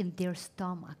cuts in their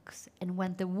stomachs, and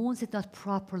when the wounds did not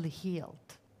properly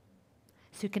healed,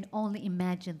 so you can only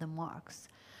imagine the marks.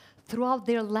 Throughout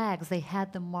their legs, they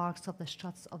had the marks of the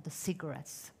shots of the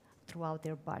cigarettes throughout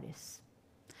their bodies.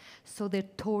 So their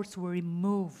throats were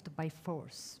removed by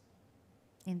force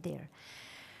in there.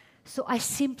 So I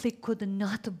simply could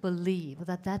not believe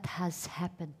that that has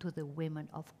happened to the women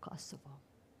of Kosovo.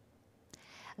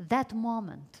 That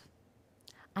moment,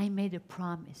 I made a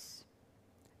promise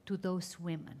to those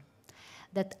women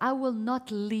that I will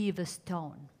not leave a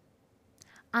stone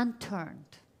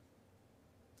unturned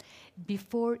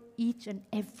before each and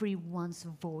every one's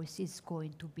voice is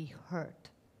going to be heard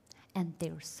and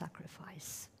their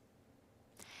sacrifice.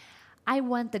 I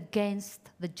went against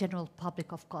the general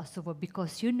public of Kosovo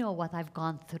because you know what I've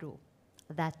gone through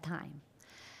that time.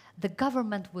 The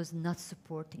government was not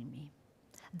supporting me.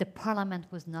 The parliament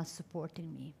was not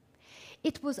supporting me.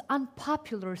 It was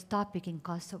unpopular topic in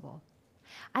Kosovo.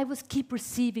 I was keep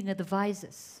receiving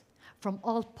advices from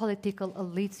all political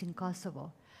elites in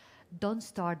Kosovo. Don't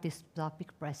start this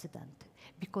topic, President,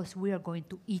 because we are going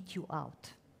to eat you out.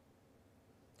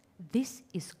 This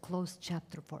is closed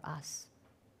chapter for us.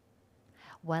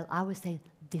 While I was saying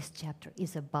this chapter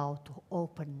is about to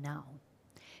open now,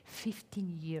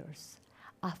 15 years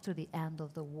after the end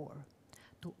of the war,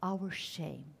 to our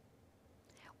shame,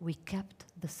 we kept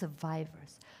the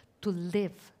survivors to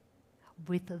live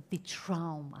with the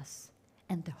traumas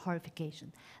and the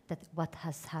horrification that what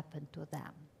has happened to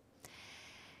them.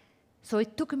 So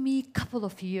it took me a couple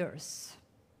of years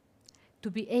to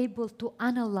be able to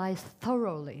analyze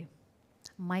thoroughly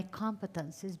my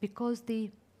competencies, because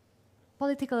the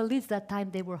political elites that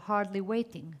time, they were hardly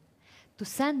waiting to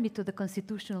send me to the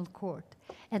Constitutional Court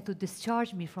and to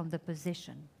discharge me from the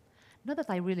position. Not that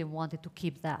I really wanted to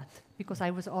keep that, because I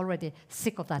was already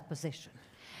sick of that position.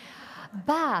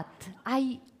 But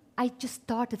I just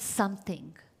started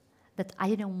something that I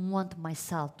didn't want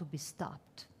myself to be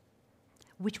stopped,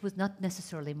 which was not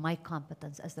necessarily my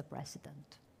competence as the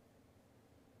president.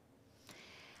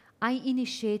 I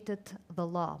initiated the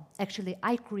law. Actually,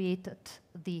 I created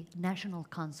the National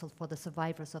Council for the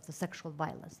Survivors of the Sexual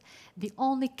Violence, the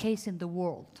only case in the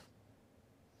world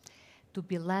to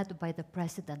be led by the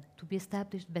president, to be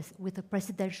established with a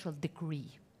presidential decree,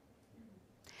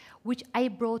 which I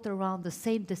brought around the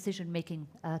same decision-making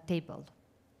table.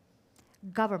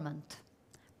 Government,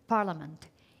 parliament,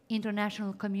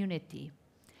 international community,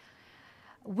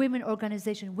 women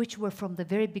organizations, which were from the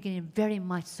very beginning very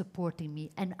much supporting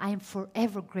me, and I am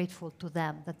forever grateful to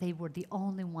them that they were the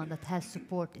only one that has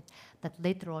supported, that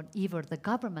later on even the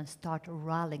government started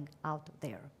rallying out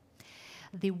there.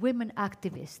 The women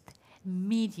activists,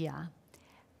 media,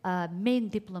 main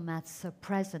diplomats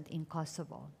present in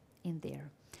Kosovo in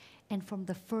there. And from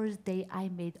the first day, I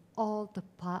made all the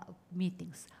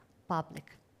meetings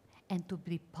public and to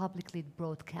be publicly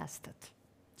broadcasted.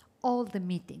 All the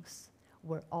meetings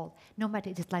were all, no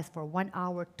matter if it lasts for 1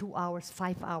 hour, 2 hours,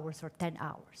 5 hours, or 10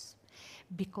 hours.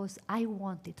 Because I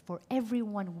wanted for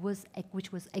everyone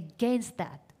which was against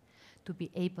that to be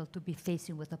able to be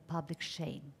facing with a public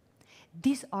shame.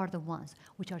 These are the ones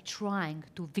which are trying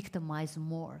to victimize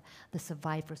more the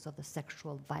survivors of the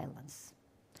sexual violence.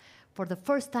 For the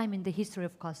first time in the history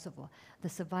of Kosovo, the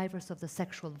survivors of the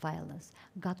sexual violence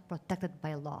got protected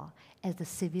by law as the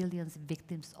civilians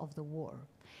victims of the war,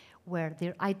 where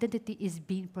their identity is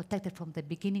being protected from the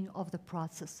beginning of the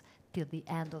process till the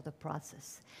end of the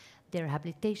process. Their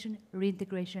rehabilitation,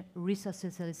 reintegration,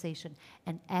 resocialization,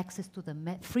 and access to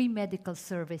the free medical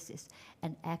services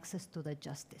and access to the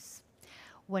justice.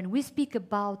 When we speak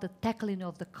about the tackling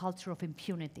of the culture of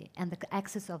impunity and the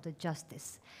access of the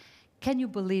justice, can you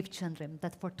believe, Chandram,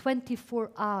 that for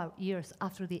 24 years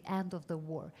after the end of the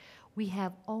war, we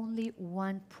have only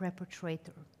one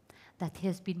perpetrator that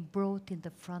has been brought in the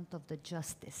front of the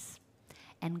justice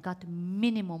and got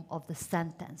minimum of the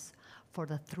sentence for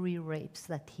the 3 rapes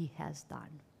that he has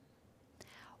done.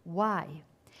 Why?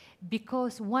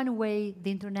 Because one way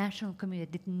the international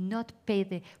community did not pay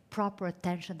the proper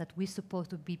attention that we're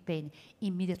supposed to be paying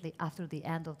immediately after the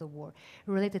end of the war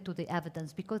related to the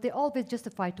evidence, because they always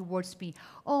justify towards me,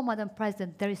 oh, Madam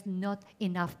President, there is not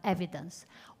enough evidence.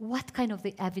 What kind of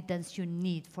the evidence you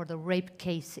need for the rape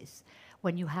cases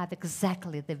when you have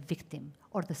exactly the victim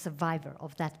or the survivor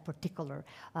of that particular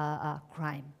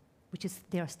crime, which is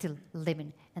they are still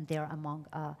living and they are among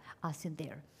us in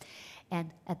there. And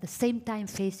at the same time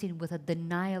facing with a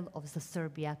denial of the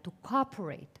Serbia to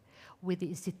cooperate with the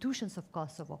institutions of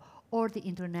Kosovo or the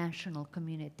international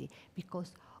community,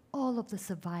 because all of the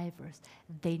survivors,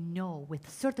 they know with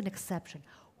certain exception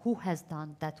who has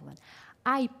done that one.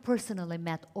 I personally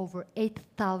met over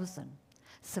 8,000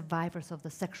 survivors of the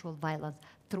sexual violence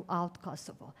throughout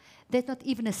Kosovo. There's not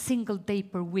even a single day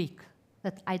per week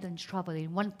that I don't travel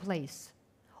in one place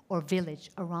or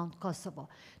village around Kosovo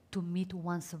to meet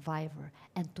one survivor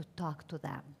and to talk to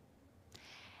them.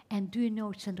 And do you know,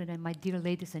 Chandran and my dear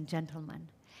ladies and gentlemen,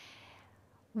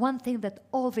 one thing that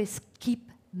always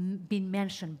keep being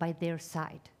mentioned by their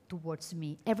side towards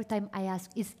me, every time I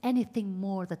ask, is anything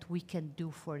more that we can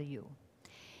do for you?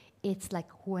 It's like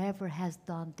whoever has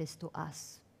done this to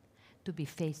us to be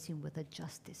facing with a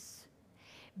justice.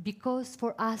 Because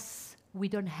for us, we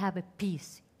don't have a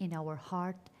peace in our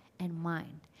heart and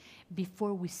mind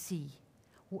before we see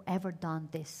whoever done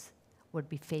this would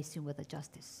be facing with a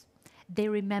justice. They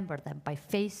remember them by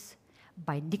face,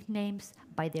 by nicknames,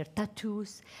 by their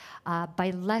tattoos,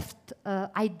 by left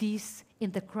IDs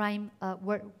in the crime,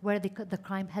 where the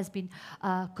crime has been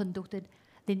conducted.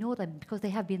 They know them because they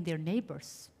have been their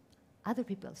neighbors, other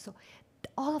people. So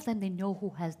all of them, they know who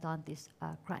has done these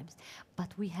crimes. But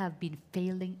we have been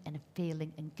failing and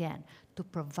failing again to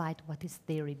provide what is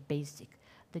very basic,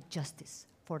 the justice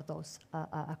for those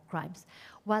crimes.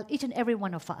 While each and every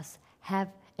one of us have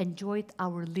enjoyed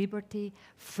our liberty,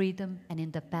 freedom, and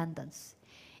independence,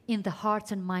 in the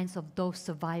hearts and minds of those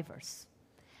survivors,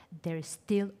 there is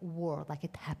still war like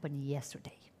it happened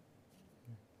yesterday.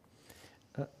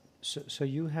 So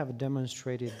you have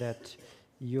demonstrated that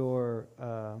your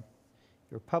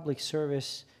public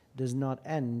service does not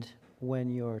end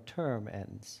when your term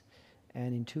ends.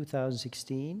 And in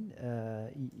 2016,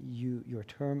 your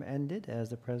term ended as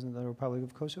the President of the Republic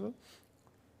of Kosovo,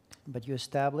 but you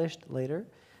established later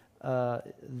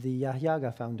the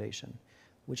Jahjaga Foundation,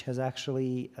 which has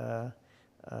actually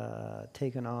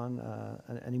taken on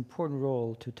an important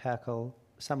role to tackle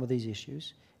some of these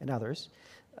issues and others.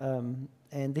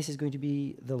 And this is going to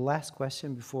be the last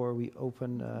question before we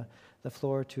open the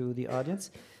floor to the audience.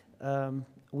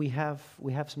 We have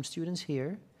some students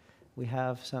here. We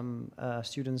have some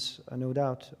students, no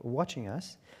doubt, watching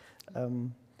us.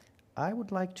 I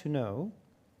would like to know,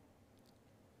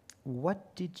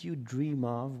 what did you dream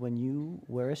of when you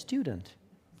were a student?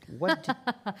 What did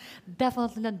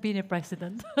Definitely not being a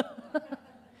president.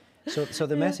 So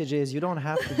the message is, you don't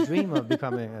have to dream of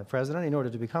becoming a president in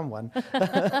order to become one.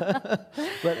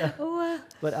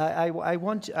 But I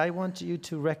want you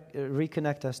to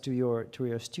reconnect us to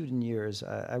your student years.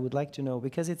 I would like to know,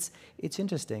 because it's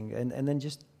interesting, and then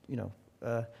just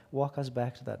walk us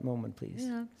back to that moment, please.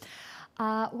 Yeah.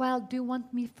 Well, do you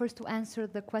want me first to answer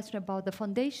the question about the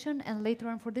foundation and later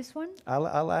on for this one?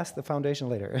 I'll ask the foundation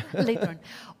later. Later on.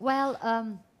 Well,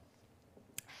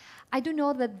 I do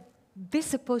know that this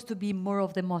is supposed to be more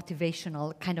of the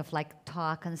motivational kind of like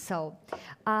talk and so,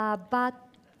 but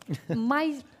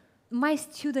my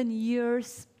student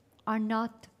years are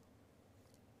not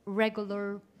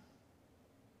regular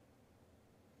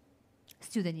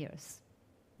student years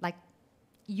like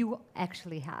you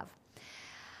actually have.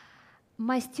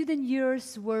 My student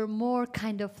years were more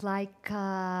kind of like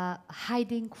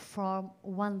hiding from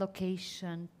one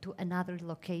location to another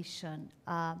location,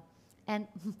 and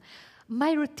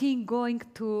my routine going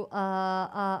to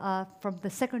from the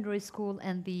secondary school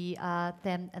and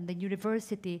the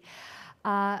university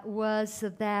was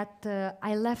that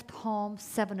I left home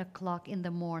 7 o'clock in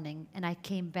the morning and I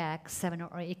came back 7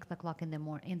 or 8 o'clock in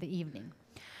the evening.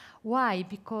 Why?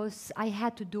 Because I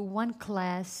had to do one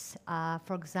class,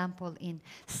 for example, in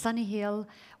Sunny Hill,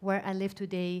 where I live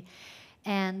today,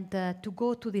 and to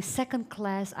go to the second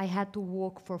class, I had to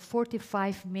walk for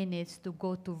 45 minutes to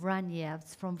go to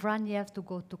Vranjevs. From Vranjevs to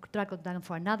go to Dragodan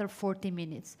for another 40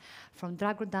 minutes. From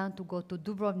Dragodan to go to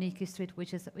Dubrovniki Street,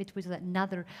 which was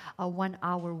another 1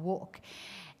 hour walk.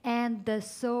 And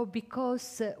so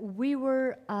because we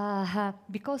were,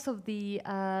 because of the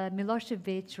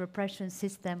Milosevic repression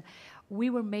system, we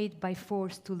were made by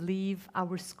force to leave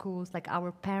our schools, like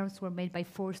our parents were made by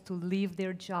force to leave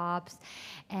their jobs,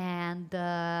 and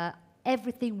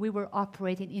everything we were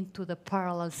operating into the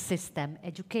parallel system,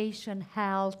 education,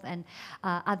 health, and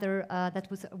other,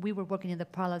 we were working in the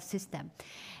parallel system.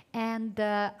 And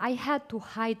I had to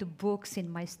hide books in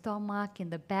my stomach, in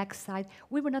the backside.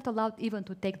 We were not allowed even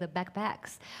to take the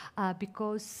backpacks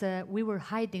because we were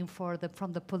hiding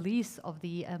from the police of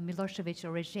the Milosevic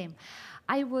regime.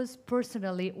 I was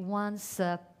personally once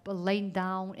laying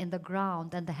down in the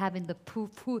ground and having the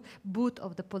boot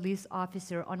of the police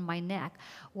officer on my neck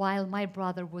while my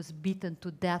brother was beaten to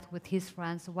death with his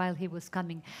friends while he was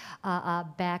coming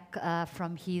back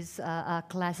from his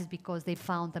classes because they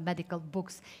found the medical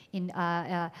books in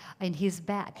his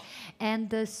bag.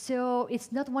 And so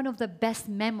it's not one of the best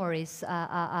memories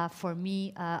for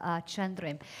me,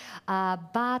 Chandrim.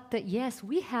 But yes,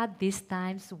 we had these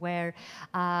times where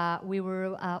we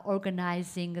were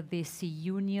organizing this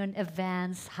union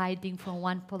events, hiding from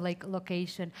one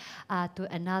location to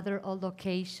another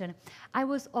location. I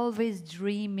was always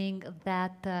dreaming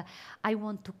that I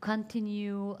want to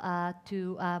continue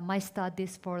to my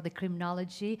studies for the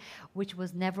criminology, which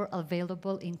was never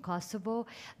available in Kosovo.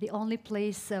 The only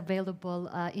place available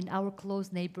in our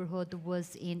close neighborhood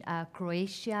was in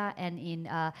Croatia and in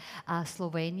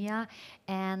Slovenia.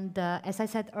 And as I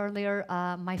said earlier,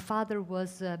 my father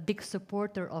was a big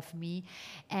supporter of me,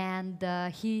 and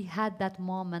he had that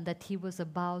moment that he was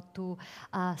about to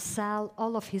sell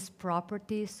all of his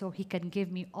property so he can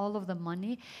give me all of the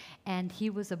money, and he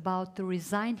was about to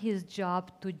resign his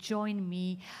job to join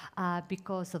me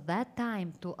because at that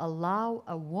time to allow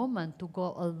a woman to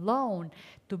go alone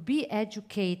to be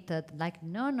educated, like,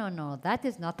 no, no, no, that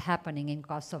is not happening in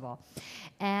Kosovo.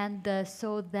 And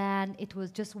so then it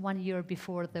was just 1 year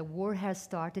before the war has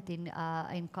started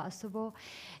in Kosovo,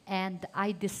 and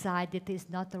I decided it's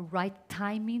not the right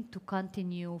timing to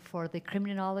continue for the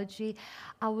criminology.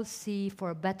 I will see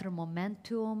for a better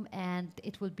momentum, and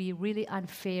it will be really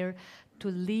unfair to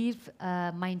leave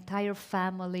my entire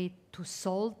family to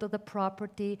sold the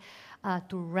property,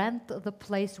 to rent the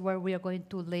place where we are going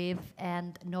to live,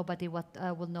 and nobody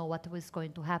will know what was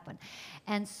going to happen.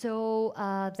 And so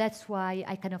that's why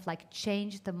I kind of like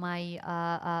changed my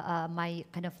my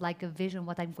kind of like a vision,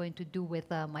 what I'm going to do with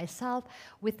myself,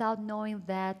 without knowing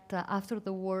that after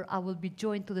the war I will be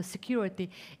joined to the security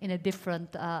in a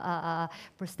different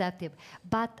perspective.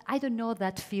 But I don't know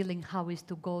that feeling how is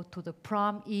to go to the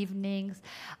prom evenings,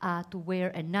 to wear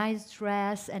a nice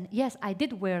dress, and yes, I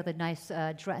did wear the nice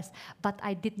dress, but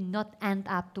I did not end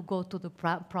up to go to the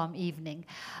prom evening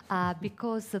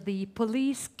because the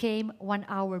police came 1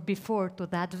 hour before to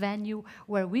that venue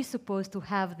where we supposed to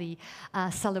have the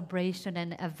celebration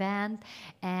and event,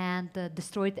 and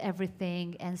destroyed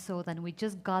everything. And so then we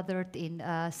just gathered in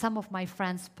some of my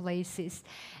friends' places.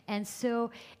 And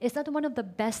so it's not one of the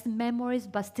best memories,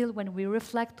 but still when we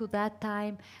reflect to that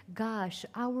time, gosh,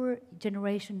 our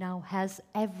generation now has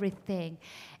everything,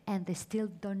 and they still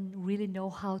don't really know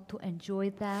how to enjoy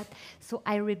that. So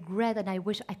I regret, and I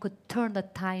wish I could turn the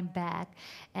time back.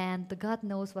 And God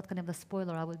knows what kind of a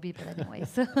spoiler I will be, but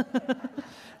anyways.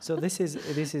 So this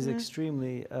is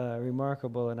extremely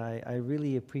remarkable, and I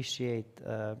really appreciate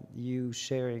you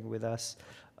sharing with us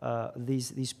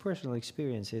these personal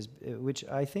experiences, which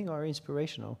I think are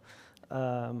inspirational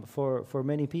for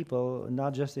many people,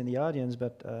 not just in the audience,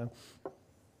 but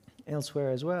elsewhere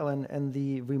as well, and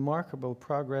the remarkable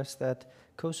progress that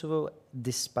Kosovo,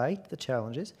 despite the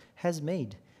challenges, has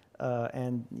made.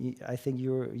 And I think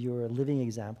you're a living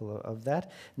example of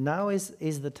that. Now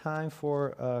is the time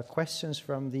for questions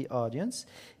from the audience.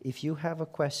 If you have a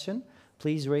question,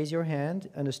 please raise your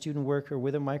hand, and a student worker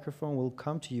with a microphone will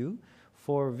come to you.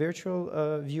 For virtual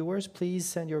viewers, please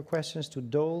send your questions to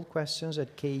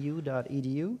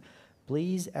dolequestions@ku.edu.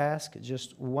 Please ask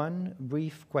just one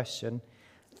brief question.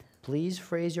 Please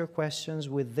phrase your questions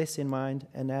with this in mind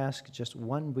and ask just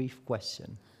one brief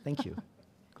question. Thank you.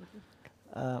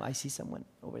 I see someone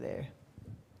over there.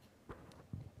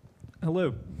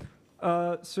 Hello.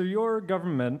 So your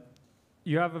government,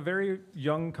 you have a very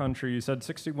young country. You said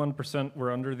 61% were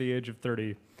under the age of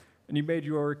 30, and you made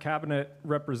your cabinet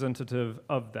representative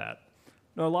of that.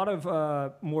 Now, a lot of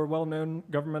more well-known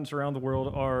governments around the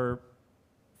world are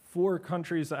for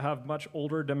countries that have much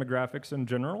older demographics in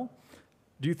general.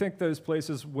 Do you think those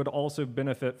places would also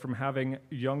benefit from having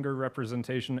younger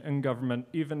representation in government,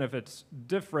 even if it's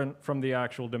different from the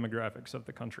actual demographics of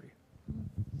the country?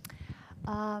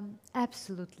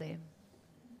 Absolutely.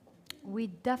 We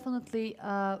definitely,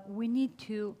 we need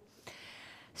to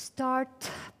start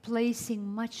placing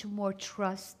much more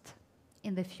trust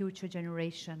in the future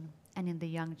generation and in the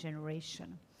young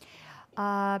generation.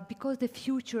 Because the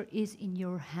future is in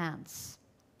your hands.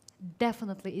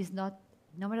 Definitely is not,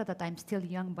 no matter that I'm still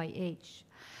young by age,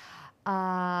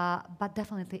 but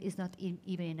definitely is not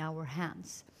even in our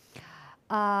hands.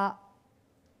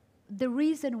 The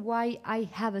reason why I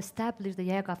have established the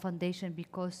Jahjaga Foundation,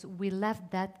 because we left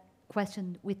that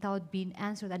question without being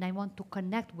answered, and I want to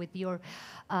connect with your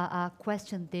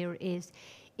question there is,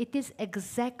 it is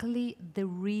exactly the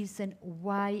reason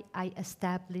why I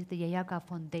established the Jahjaga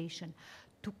Foundation,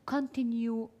 to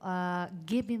continue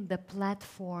giving the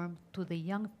platform to the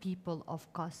young people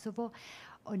of Kosovo,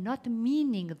 or not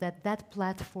meaning that that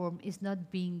platform is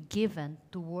not being given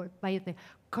by the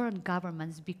current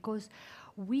governments, because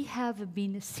we have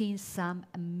been seeing some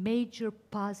major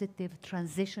positive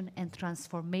transition and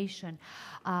transformation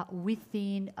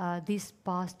within these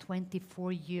past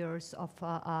 24 years of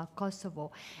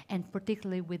Kosovo, and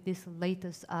particularly with these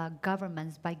latest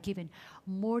governments, by giving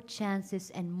more chances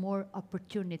and more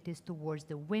opportunities towards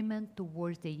the women,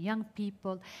 towards the young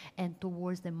people, and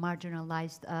towards the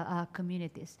marginalized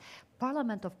communities.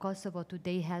 Parliament of Kosovo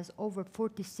today has over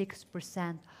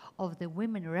 46% of the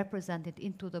women represented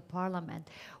into the parliament,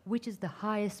 which is the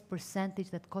highest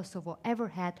percentage that Kosovo ever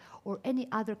had, or any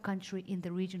other country in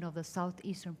the region of the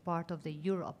southeastern part of the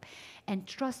Europe. And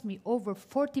trust me, over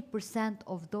 40%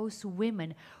 of those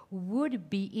women would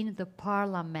be in the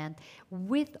parliament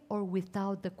with or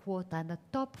without the quota. And the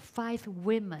top 5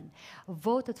 women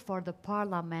voted for the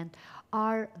parliament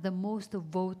are the most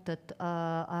voted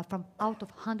from out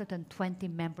of 120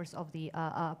 members of the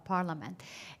parliament.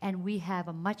 And we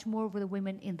have much more of the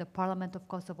women in the parliament of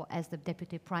Kosovo as the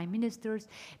deputy prime ministers,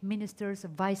 ministers,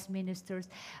 vice ministers,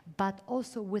 but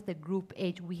also with the group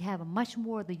age, we have much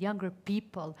more the younger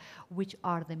people, which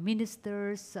are the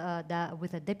ministers,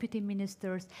 with the deputy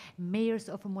ministers, mayors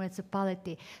of a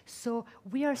municipality. So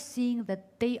we are seeing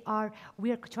that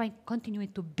we are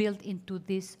continuing to build into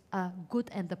this good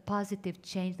and the positive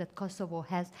change that Kosovo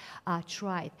has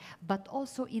tried. But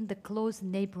also in the close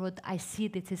neighborhood, I see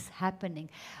this is happening.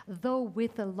 Though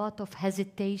with a lot of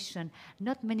hesitation,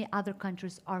 not many other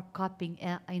countries are copying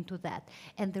into that.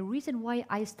 And the reason why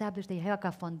I established the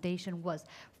Jahjaga Foundation was,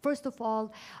 first of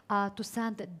all, to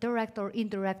send a direct or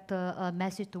indirect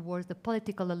message towards the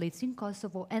political elites in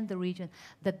Kosovo and the region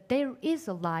that there is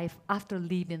a life after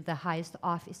leaving the highest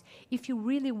office. If you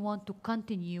really want to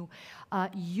continue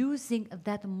using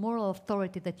that moral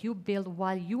authority that you build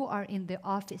while you are in the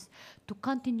office, to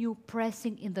continue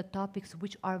pressing in the topics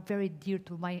which are very dear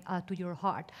to your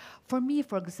heart. For me,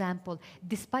 for example,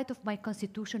 despite of my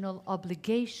constitutional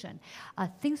obligation,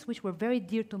 things which were very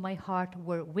dear to my heart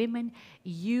were women,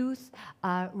 youth,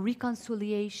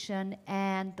 reconciliation,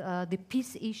 and the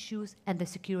peace issues and the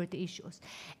security issues.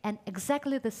 And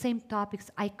exactly the same topics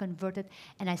I converted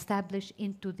and I established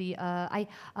into the, I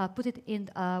put it in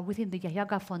within the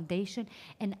Jahjaga Foundation,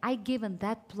 and I given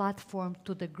that platform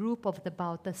to the group of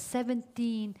about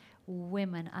 17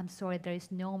 women. I'm sorry, there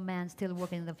is no man still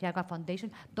working in the Jahjaga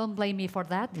Foundation. Don't blame me for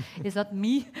that. It's not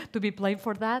me to be blamed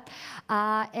for that.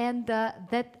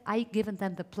 That I given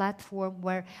them the platform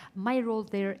where my role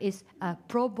there is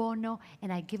pro bono,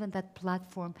 and I given that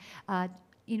platform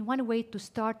in one way to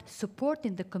start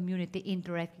supporting the community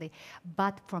indirectly.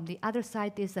 But from the other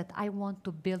side is that I want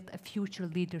to build a future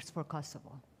leaders for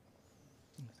Kosovo.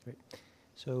 That's great.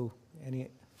 So any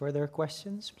further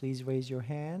questions, please raise your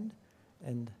hand.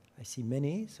 And I see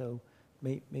many, so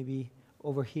maybe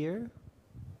over here.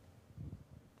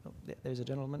 Oh, there's a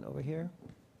gentleman over here.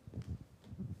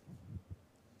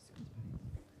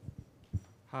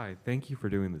 Hi, thank you for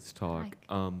doing this talk.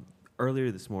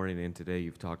 Earlier this morning and today,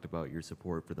 you've talked about your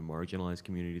support for the marginalized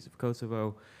communities of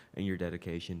Kosovo and your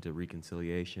dedication to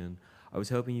reconciliation. I was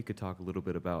hoping you could talk a little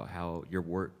bit about how your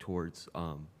work towards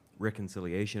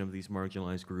reconciliation of these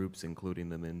marginalized groups, including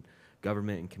them in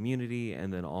government and community,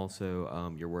 and then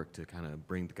also your work to kind of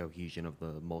bring the cohesion of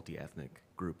the multi-ethnic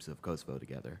groups of Kosovo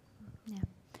together. Yeah.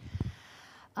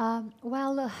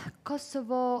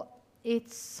 Kosovo,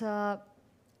 it's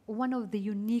one of the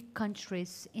unique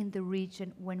countries in the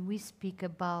region when we speak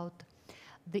about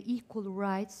the equal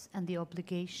rights and the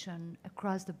obligation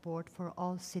across the board for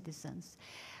all citizens.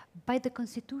 By the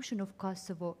Constitution of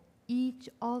Kosovo,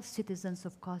 all citizens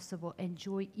of Kosovo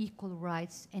enjoy equal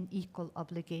rights and equal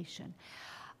obligation.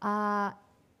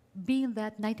 Being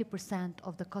that 90%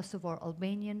 of the Kosovo are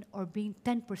Albanian, or being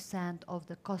 10% of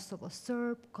the Kosovo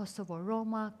Serb, Kosovo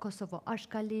Roma, Kosovo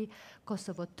Ashkali,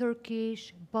 Kosovo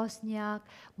Turkish, Bosniak,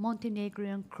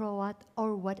 Montenegrin, Croat,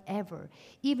 or whatever,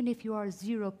 even if you are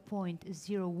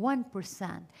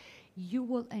 0.01%, you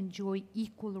will enjoy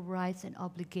equal rights and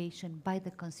obligation by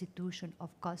the Constitution of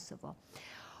Kosovo.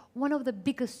 One of the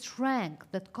biggest strengths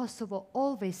that Kosovo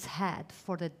always had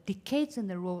for the decades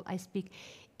in a row I speak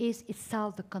is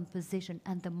itself the composition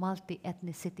and the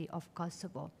multi-ethnicity of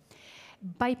Kosovo.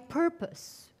 By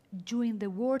purpose, during the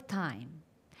wartime,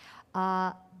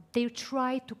 they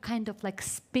tried to kind of like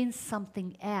spin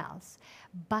something else,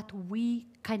 but we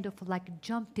kind of like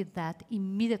jumped at that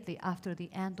immediately after the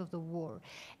end of the war.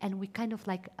 And we kind of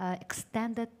like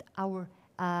extended our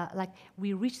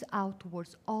we reached out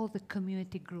towards all the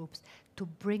community groups to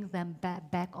bring them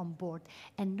back on board,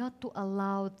 and not to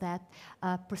allow that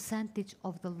percentage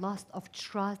of the loss of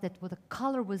trust that the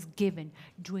color was given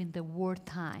during the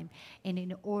wartime, and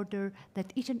in order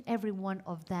that each and every one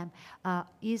of them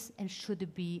is and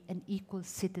should be an equal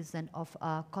citizen of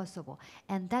Kosovo.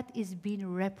 And that is being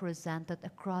represented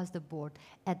across the board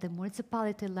at the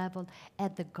municipality level,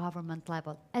 at the government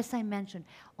level. As I mentioned,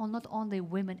 on not only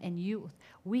women and youth,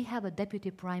 we have a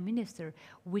deputy prime minister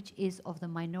which is of the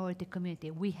minority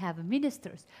community. We have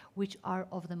ministers which are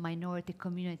of the minority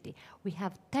community. We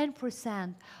have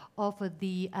 10% of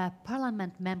the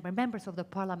parliament members of the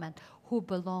parliament who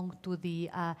belong to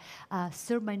the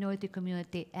Serb minority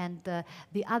community, and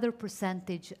the other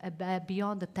percentage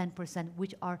beyond the 10%,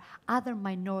 which are other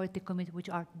minority communities, which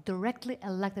are directly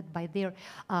elected by their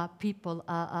people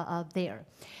there.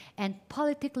 And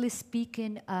politically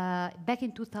speaking, back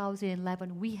in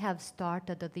 2011, we have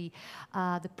started the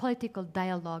political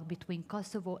dialogue between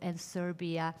Kosovo and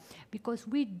Serbia, because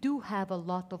we do have a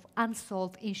lot of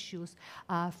unsolved issues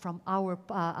from our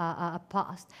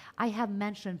past. I have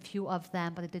mentioned few of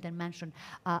them, but I didn't mention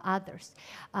others.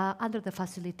 Under the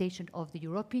facilitation of the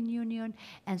European Union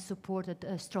and supported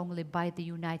strongly by the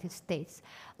United States.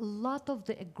 A lot of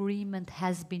the agreement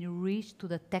has been reached to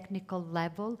the technical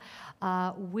level,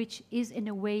 which is in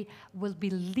a way will be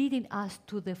leading us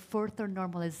to the further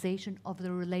normalization of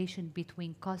the relation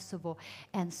between Kosovo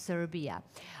and Serbia,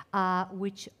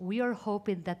 which we are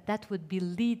hoping that that would be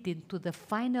leading to the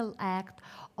final act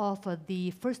of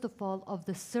first of all, of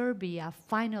the Serbia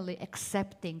finally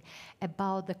accepting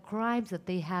about the crimes that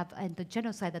they have and the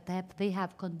genocide that they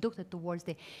have conducted towards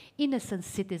the innocent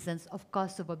citizens of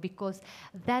Kosovo, because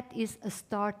that is a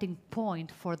starting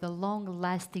point for the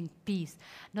long-lasting peace,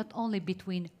 not only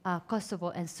between Kosovo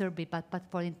and Serbia, but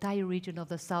for the entire region of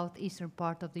the southeastern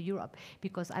part of the Europe.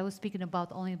 Because I was speaking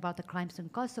only about the crimes in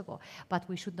Kosovo, but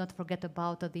we should not forget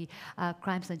about the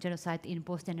crimes and genocide in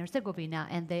Bosnia and Herzegovina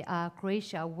and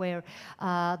Croatia, where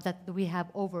that we have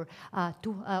over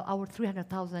our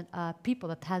 300,000 people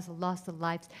that has lost their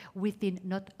lives within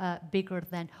not bigger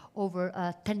than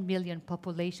over 10 million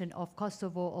population of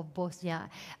Kosovo, of Bosnia,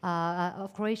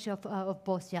 of Croatia, of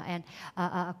Bosnia and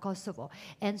Kosovo.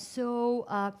 And so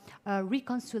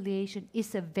reconciliation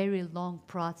is a very long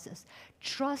process.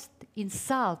 Trust in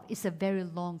self is a very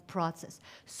long process.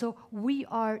 So we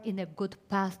are in a good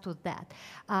path to that.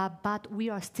 But we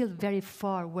are still very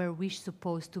far where we're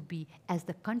supposed to be as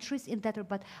the countries in that,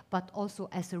 but also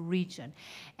as a region.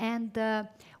 And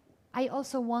I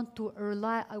also want to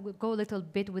I will go a little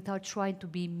bit without trying to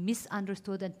be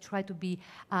misunderstood and try to be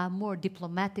more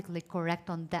diplomatically correct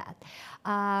on that.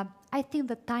 I think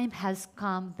the time has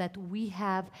come that we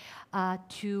have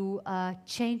to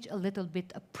change a little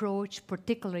bit approach,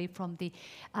 particularly from the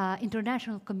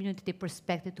international community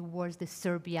perspective towards the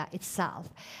Serbia itself.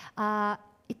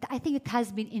 I think it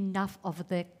has been enough of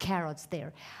the carrots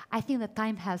there. I think the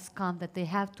time has come that they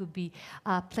have to be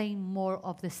playing more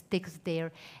of the sticks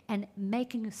there and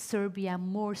making Serbia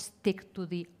more stick to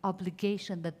the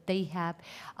obligation that they have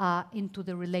into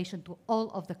the relation to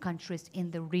all of the countries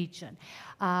in the region.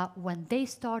 When they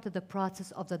started the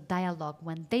process of the dialogue,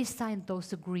 when they signed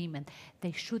those agreements,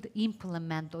 they should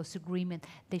implement those agreements.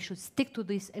 They should stick to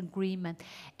this agreement,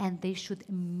 and they should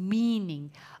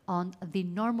meaning on the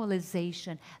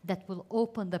normalization that will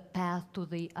open the path to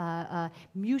the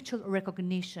mutual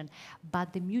recognition.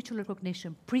 But the mutual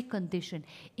recognition precondition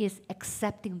is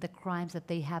accepting the crimes that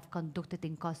they have conducted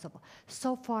in Kosovo.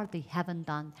 So far, they haven't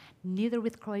done, neither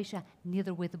with Croatia,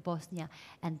 neither with Bosnia,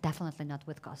 and definitely not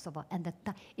with Kosovo. And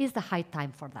that is the high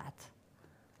time for that.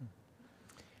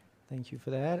 Thank you for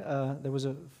that. There was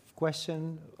a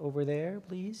question over there,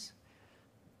 please.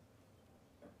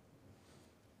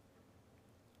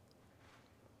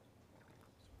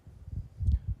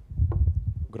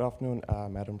 Good afternoon,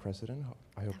 Madam President.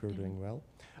 I hope you're doing well.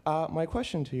 My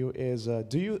question to you is,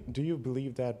 do you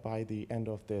believe that by the end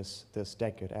of this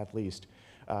decade, at least,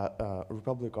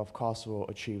 Republic of Kosovo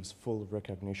achieves full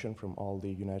recognition from all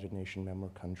the United Nations member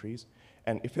countries?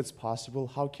 And if it's possible,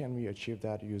 how can we achieve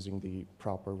that using the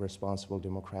proper, responsible,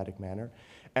 democratic manner?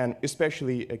 And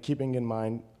especially keeping in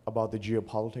mind about the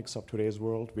geopolitics of today's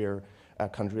world, where a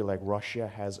country like Russia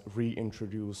has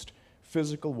reintroduced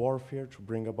physical warfare to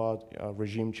bring about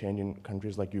regime change in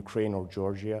countries like Ukraine or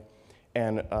Georgia.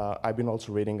 And I've been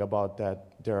also reading about that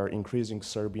there are increasing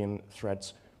Serbian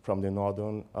threats from the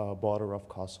northern border of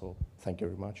Kosovo. Thank you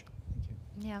very much.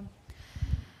 Thank you.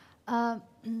 Yeah.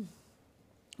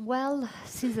 Well,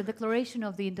 since the declaration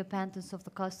of the independence of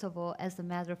the Kosovo, as a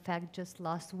matter of fact, just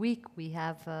last week we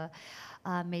have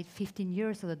made 15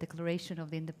 years of the declaration of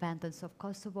the independence of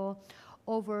Kosovo.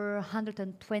 Over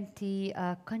 120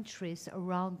 countries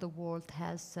around the world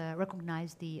has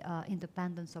recognized the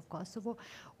independence of Kosovo,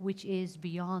 which is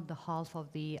beyond the half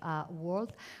of the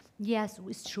world. Yes,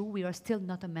 it's true, we are still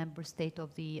not a member state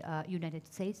of the United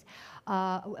States. We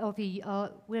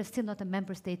are still not a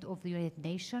member state of the United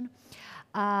Nations.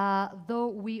 Though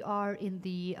we are in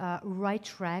the right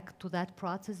track to that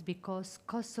process, because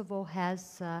Kosovo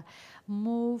has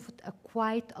moved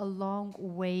quite a long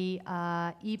way,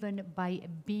 even by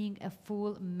being a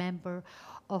full member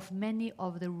of many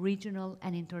of the regional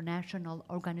and international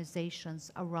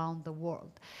organizations around the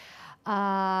world.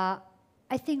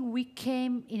 I think we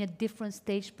came in a different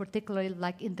stage, particularly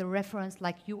like in the reference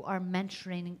like you are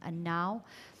mentioning now,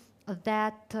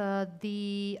 that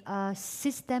the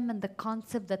system and the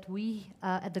concept that we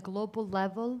at the global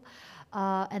level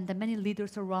and the many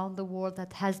leaders around the world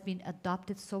that has been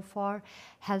adopted so far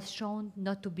has shown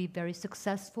not to be very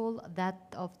successful,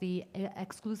 that of the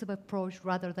exclusive approach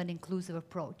rather than inclusive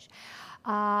approach.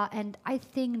 And I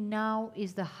think now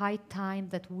is the high time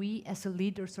that we as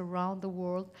leaders around the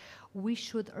world, we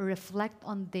should reflect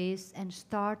on this and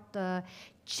start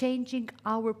changing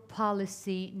our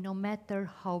policy, no matter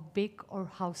how big or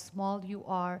how small you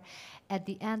are. At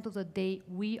the end of the day,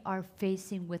 we are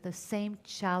facing with the same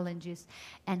challenges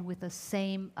and with the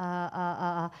same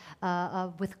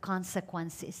with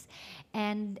consequences.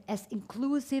 And as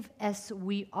inclusive as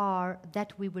we are,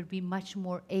 that we will be much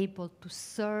more able to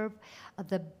serve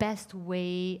the best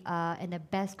way and the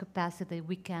best capacity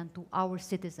we can to our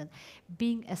citizens.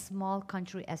 Being a small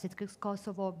country as it is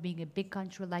Kosovo, being a big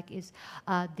country like is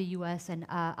the US and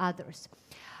others.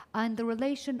 And the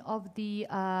relation of the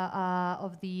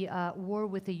war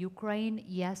with the Ukraine,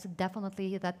 yes,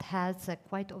 definitely that has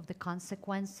quite of the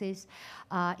consequences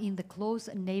in the close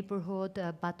neighborhood,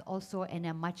 but also in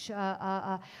a much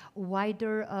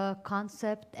wider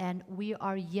concept. And we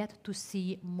are yet to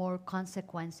see more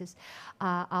consequences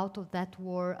out of that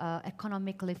war,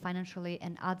 economically, financially,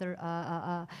 and other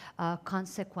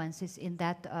consequences in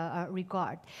that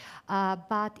regard.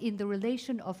 But in the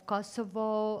relation of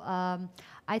Kosovo,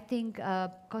 I think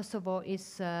Kosovo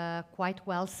is quite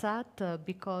well set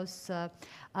because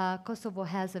Kosovo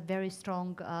has a very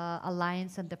strong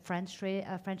alliance and the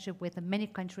friendship with many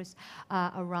countries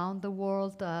around the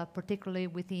world, particularly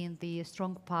within the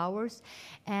strong powers.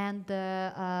 And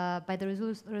by the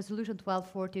resolution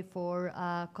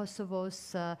 1244,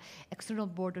 Kosovo's external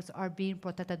borders are being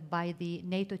protected by the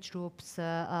NATO troops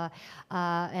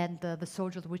and the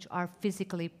soldiers which are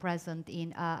physically present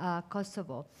in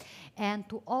Kosovo. And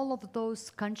to all of those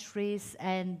countries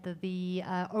and the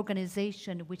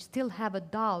organization which still have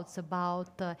doubts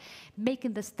about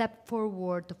making the step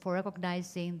forward for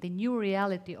recognizing the new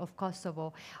reality of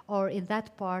Kosovo, or in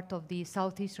that part of the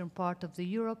southeastern part of the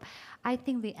Europe, I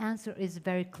think the answer is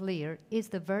very clear. It's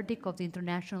the verdict of the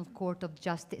International Court of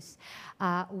Justice,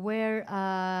 where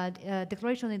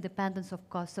Declaration of Independence of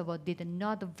Kosovo did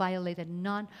not violate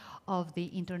none of the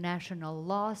international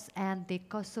laws, and the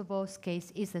Kosovo's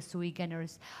case is a sui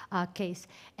generis case.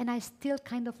 And I still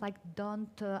kind of like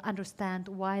don't understand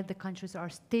why the countries are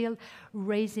still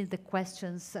raising the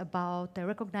questions about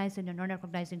recognizing and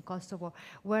non-recognizing Kosovo,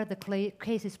 where the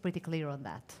case is pretty clear on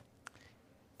that.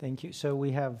 Thank you. So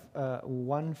we have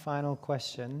one final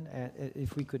question.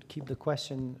 If we could keep the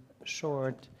question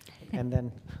short, and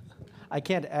then I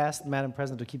can't ask Madam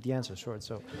President to keep the answer short,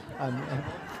 so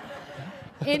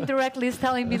indirectly is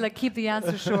telling me like keep the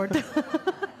answer short.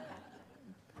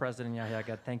 President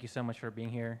Jahjaga, thank you so much for being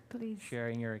here, Please.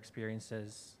 Sharing your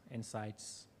experiences,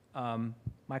 insights.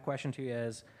 My question to you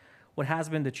is, what has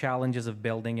been the challenges of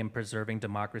building and preserving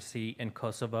democracy in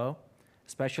Kosovo,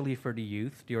 especially for the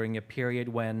youth, during a period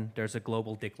when there's a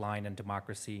global decline in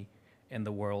democracy in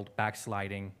the world,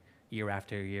 backsliding year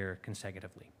after year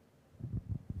consecutively?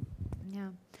 Yeah.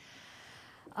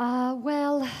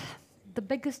 Well, the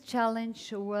biggest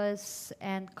challenge was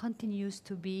and continues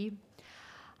to be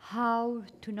how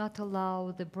to not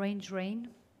allow the brain drain,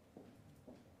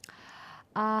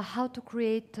 how to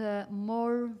create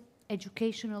more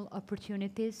educational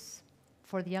opportunities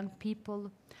for the young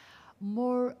people,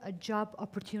 more job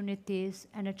opportunities,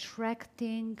 and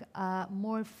attracting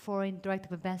more foreign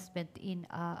direct investment in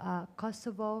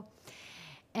Kosovo,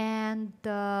 and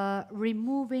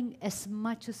removing as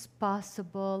much as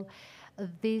possible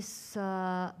these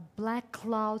black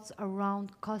clouds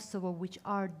around Kosovo, which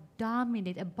are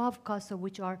dominate above Kosovo,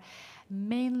 which are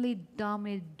mainly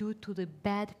dominated due to the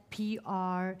bad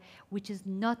PR, which is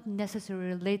not necessarily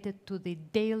related to the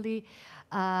daily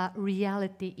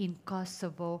reality in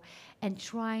Kosovo, and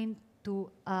trying to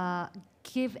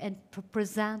give and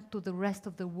present to the rest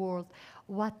of the world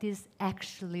what is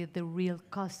actually the real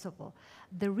Kosovo.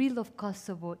 The real of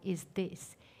Kosovo is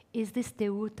this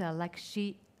Teuta, like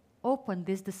she opened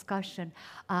this discussion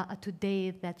today,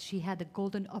 that she had a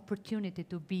golden opportunity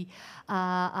to be,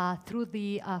 through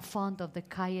the fund of the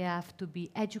KF, to be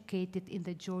educated in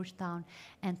the Georgetown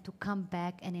and to come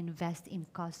back and invest in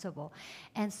Kosovo.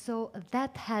 And so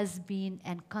that has been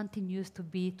and continues to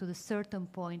be, to a certain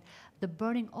point, the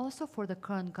burning also for the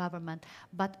current government,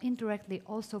 but indirectly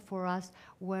also for us,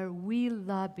 where we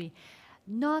lobby,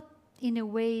 not in a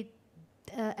way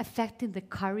affecting the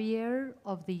career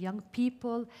of the young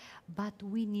people, but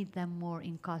we need them more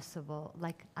in Kosovo,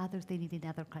 like others they need in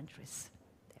other countries.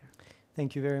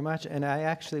 Thank you very much. And I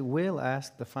actually will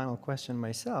ask the final question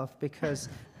myself, because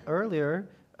earlier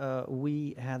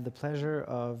we had the pleasure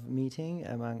of meeting,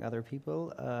 among other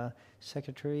people,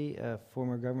 Secretary,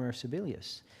 former Governor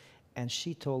Sebelius. And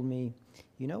she told me,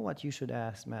 you know what you should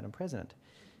ask, Madam President?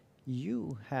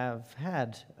 You have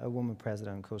had a woman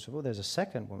president in Kosovo. There's a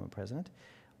second woman president.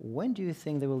 When do you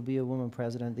think there will be a woman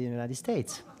president in the United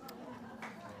States?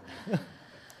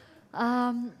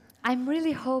 I'm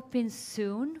really hoping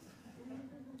soon.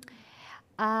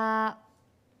 I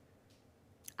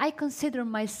consider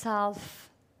myself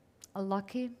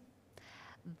lucky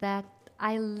that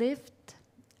I lived,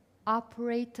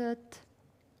 operated,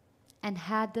 and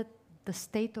had the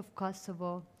state of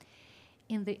Kosovo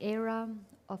in the era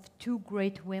of two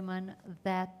great women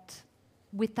that,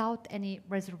 without any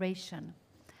reservation,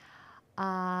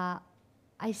 I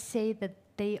say that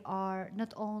they are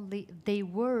not only, they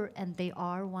were and they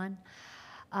are one,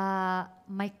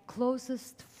 my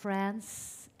closest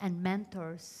friends and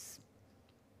mentors.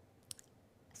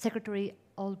 Secretary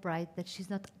Albright, that she's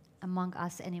not among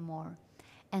us anymore,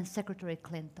 and Secretary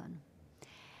Clinton.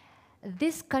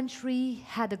 This country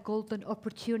had a golden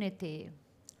opportunity.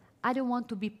 I don't want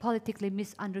to be politically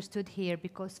misunderstood here,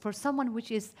 because for someone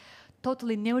which is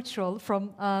totally neutral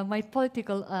from my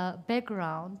political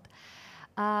background,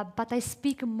 but I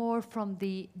speak more from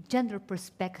the gender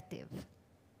perspective,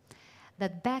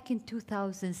 that back in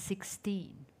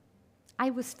 2016, I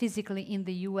was physically in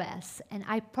the US and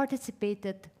I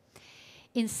participated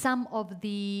in some of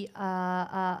the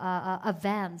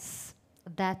events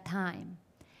that time.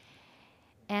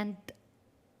 And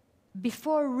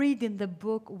before reading the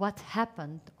book, What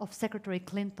Happened, of Secretary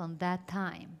Clinton that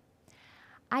time,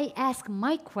 I asked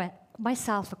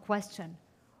myself a question: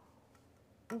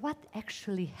 what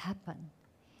actually happened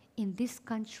in this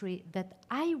country that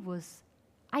I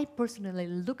personally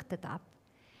looked it up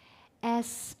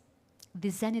as the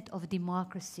zenith of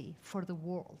democracy for the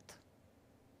world,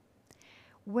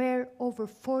 where over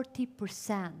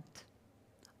 40%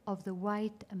 of the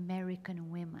white American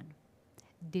women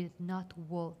did not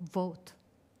vote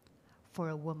for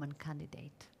a woman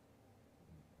candidate.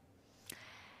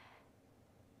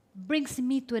 Brings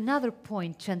me to another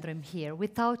point, Chandram, here,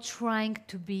 without trying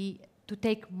to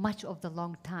take much of the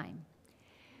long time.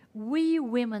 We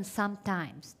women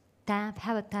sometimes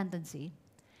have a tendency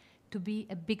to be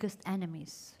the biggest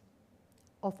enemies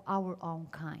of our own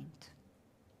kind.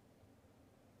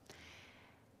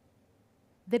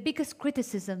 The biggest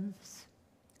criticisms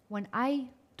when I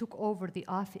took over the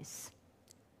office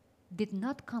did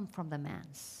not come from the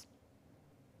men's.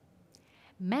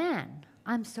 Men,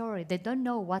 I'm sorry, they don't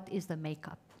know what is the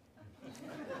makeup.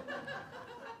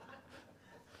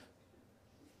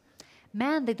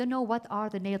 Men, they don't know what are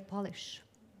the nail polish.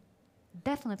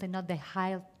 Definitely not the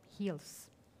high heels.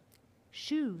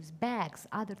 Shoes, bags,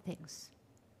 other things.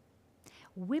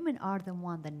 Women are the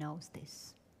one that knows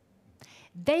this.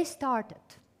 They started.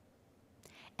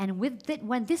 And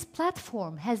when this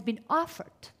platform has been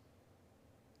offered,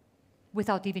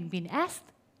 without even being asked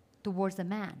towards the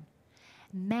man,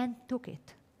 men took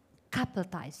it,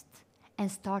 capitalized,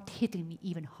 and start hitting me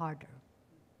even harder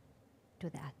to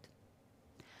that.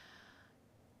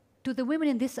 To the women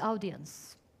in this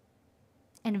audience,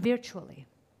 and virtually,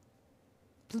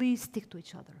 please stick to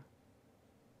each other.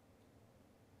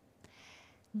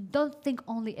 Don't think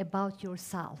only about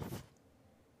yourself.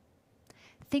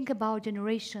 Think about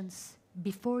generations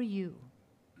before you,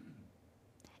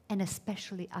 and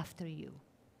especially after you.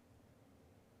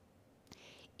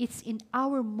 It's in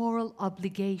our moral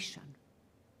obligation.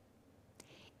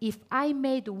 If I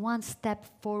made one step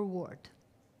forward,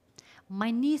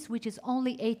 my niece, which is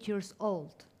only 8 years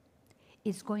old,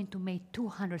 is going to make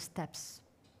 200 steps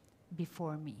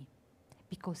before me,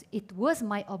 because it was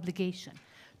my obligation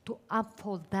to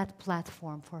uphold that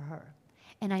platform for her.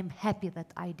 And I'm happy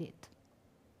that I did.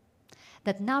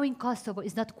 That now in Kosovo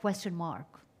is not question mark.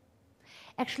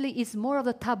 Actually, it's more of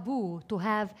a taboo to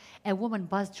have a woman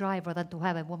bus driver than to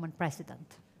have a woman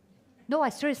president. No, I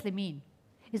seriously mean,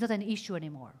 it's not an issue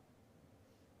anymore,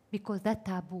 because that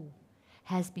taboo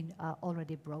has been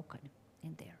already broken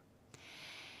in there.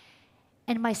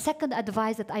 And my second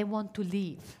advice that I want to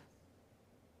leave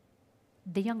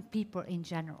the young people in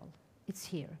general, it's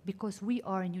here, because we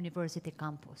are in university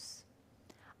campus.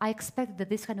 I expect that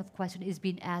this kind of question is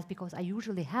being asked because I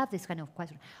usually have this kind of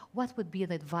question. What would be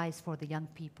the advice for the young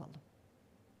people?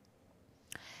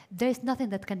 There is nothing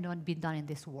that cannot be done in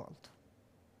this world.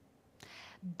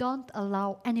 Don't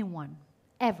allow anyone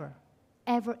ever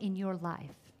ever in your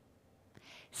life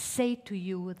say to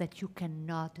you that you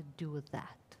cannot do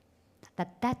that,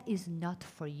 that that is not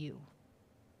for you.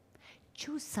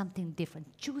 Choose something different,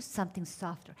 choose something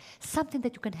softer, something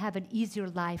that you can have an easier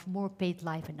life, more paid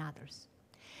life than others.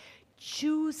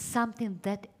 Choose something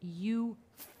that you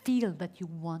feel that you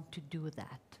want to do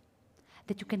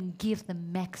that you can give the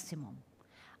maximum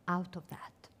out of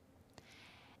that.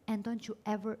 And don't you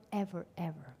ever, ever,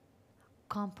 ever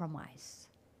compromise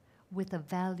with the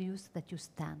values that you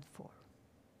stand for.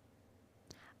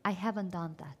 I haven't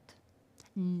done that.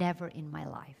 Never in my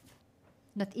life.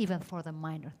 Not even for the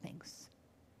minor things.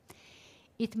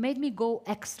 It made me go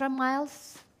extra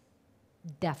miles,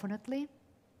 definitely.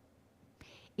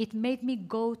 It made me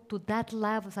go to that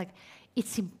level. It's like,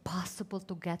 it's impossible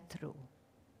to get through.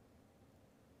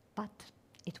 But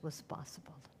it was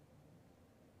possible.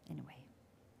 Anyway.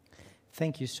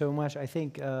 Thank you so much. I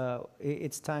think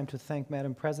it's time to thank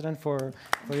Madam President for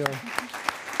your...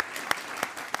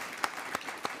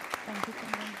 Thank you.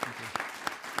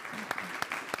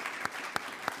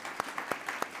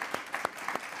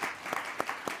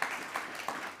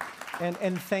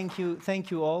 And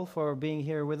thank you all for being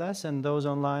here with us and those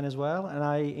online as well. And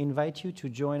I invite you to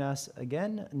join us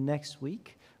again next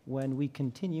week when we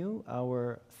continue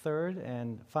our third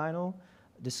and final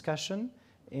discussion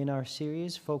in our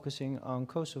series focusing on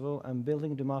Kosovo and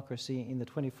building democracy in the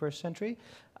 21st century.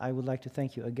 I would like to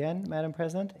thank you again, Madam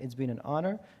President. It's been an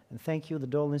honor. And thank you, the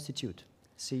Dole Institute.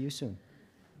 See you soon.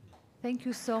 Thank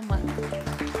you so much.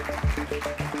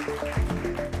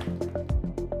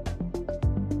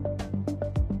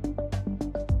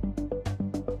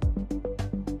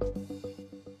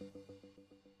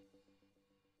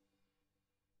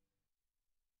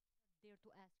 Dare to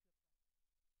ask.